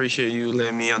 Like, I appreciate you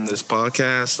letting me on this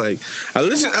podcast. Like,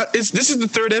 this is the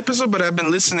 3rd episode, but I've been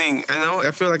listening.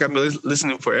 I feel like I've been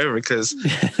listening forever, because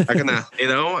I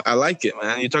I like it,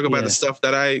 man. You talk about the stuff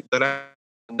that I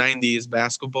 90s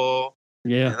basketball,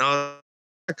 and all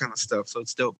that kind of stuff. So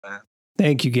it's dope, man.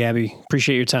 Thank you, Gabby.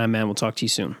 Appreciate your time, man. We'll talk to you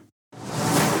soon.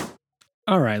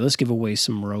 All right, let's give away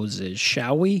some roses,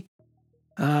 shall we?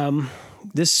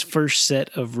 This first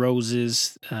set of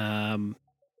roses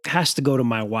has to go to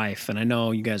my wife, and I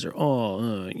know you guys are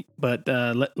but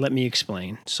let me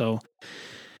explain. So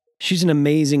she's an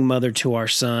amazing mother to our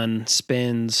son,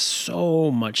 spends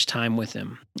so much time with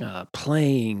him,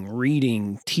 playing,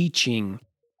 reading, teaching,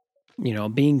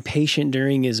 being patient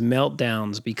during his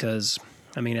meltdowns, because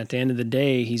at the end of the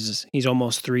day, he's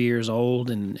almost 3 years old,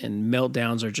 and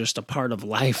meltdowns are just a part of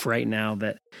life right now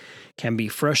that can be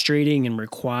frustrating and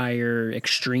require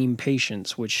extreme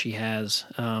patience, which she has.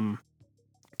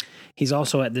 He's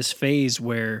also at this phase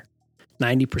where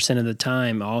 90% of the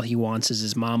time, all he wants is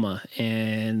his mama.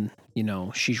 And,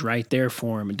 she's right there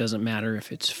for him. It doesn't matter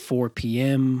if it's 4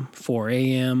 p.m., 4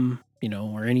 a.m.,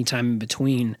 or any time in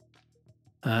between.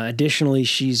 Additionally,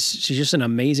 she's just an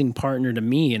amazing partner to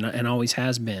me and always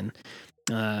has been.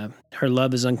 Her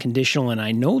love is unconditional, and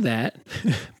I know that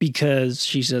because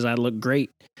she says I look great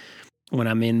when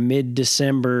I'm in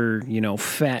mid-December,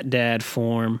 fat dad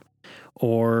form,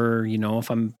 or,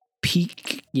 if I'm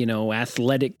peak,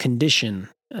 athletic condition.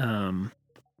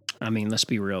 Let's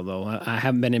be real though. I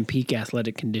haven't been in peak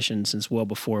athletic condition since well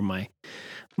before my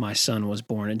son was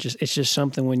born. It's just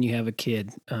something when you have a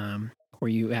kid, where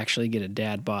you actually get a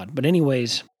dad bod. But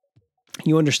anyways,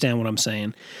 you understand what I'm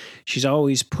saying. She's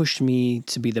always pushed me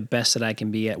to be the best that I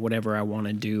can be at whatever I want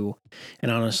to do.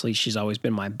 And honestly, she's always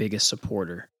been my biggest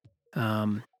supporter.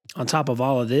 On top of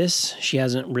all of this, she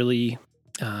hasn't really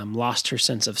lost her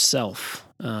sense of self.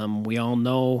 We all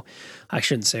know, I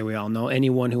shouldn't say we all know,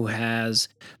 anyone who has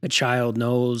a child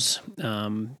knows,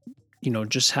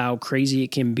 just how crazy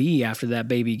it can be after that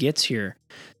baby gets here,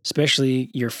 especially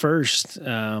your first.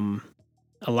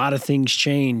 A lot of things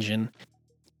change, and,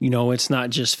 it's not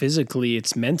just physically,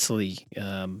 it's mentally.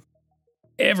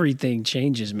 Everything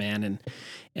changes, man.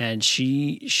 And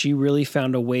she really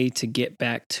found a way to get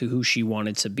back to who she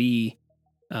wanted to be,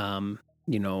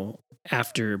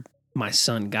 after my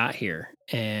son got here.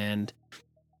 And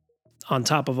on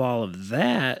top of all of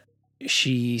that,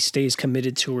 she stays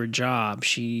committed to her job.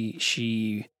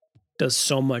 She does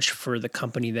so much for the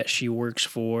company that she works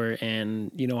for.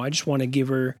 And, I just want to give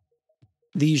her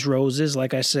these roses.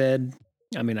 Like I said,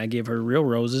 I give her real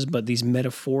roses, but these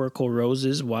metaphorical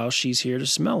roses while she's here to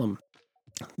smell them.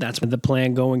 That's the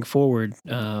plan going forward.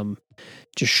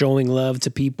 Just showing love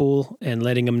to people and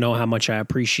letting them know how much I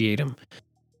appreciate them.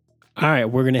 All right,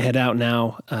 we're going to head out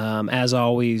now. As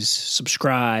always,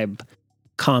 subscribe,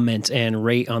 comment, and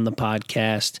rate on the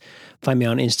podcast. Find me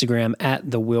on Instagram at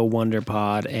The Will Wonder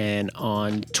Pod and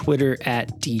on Twitter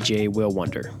at DJ Will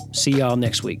Wonder. See y'all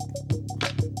next week.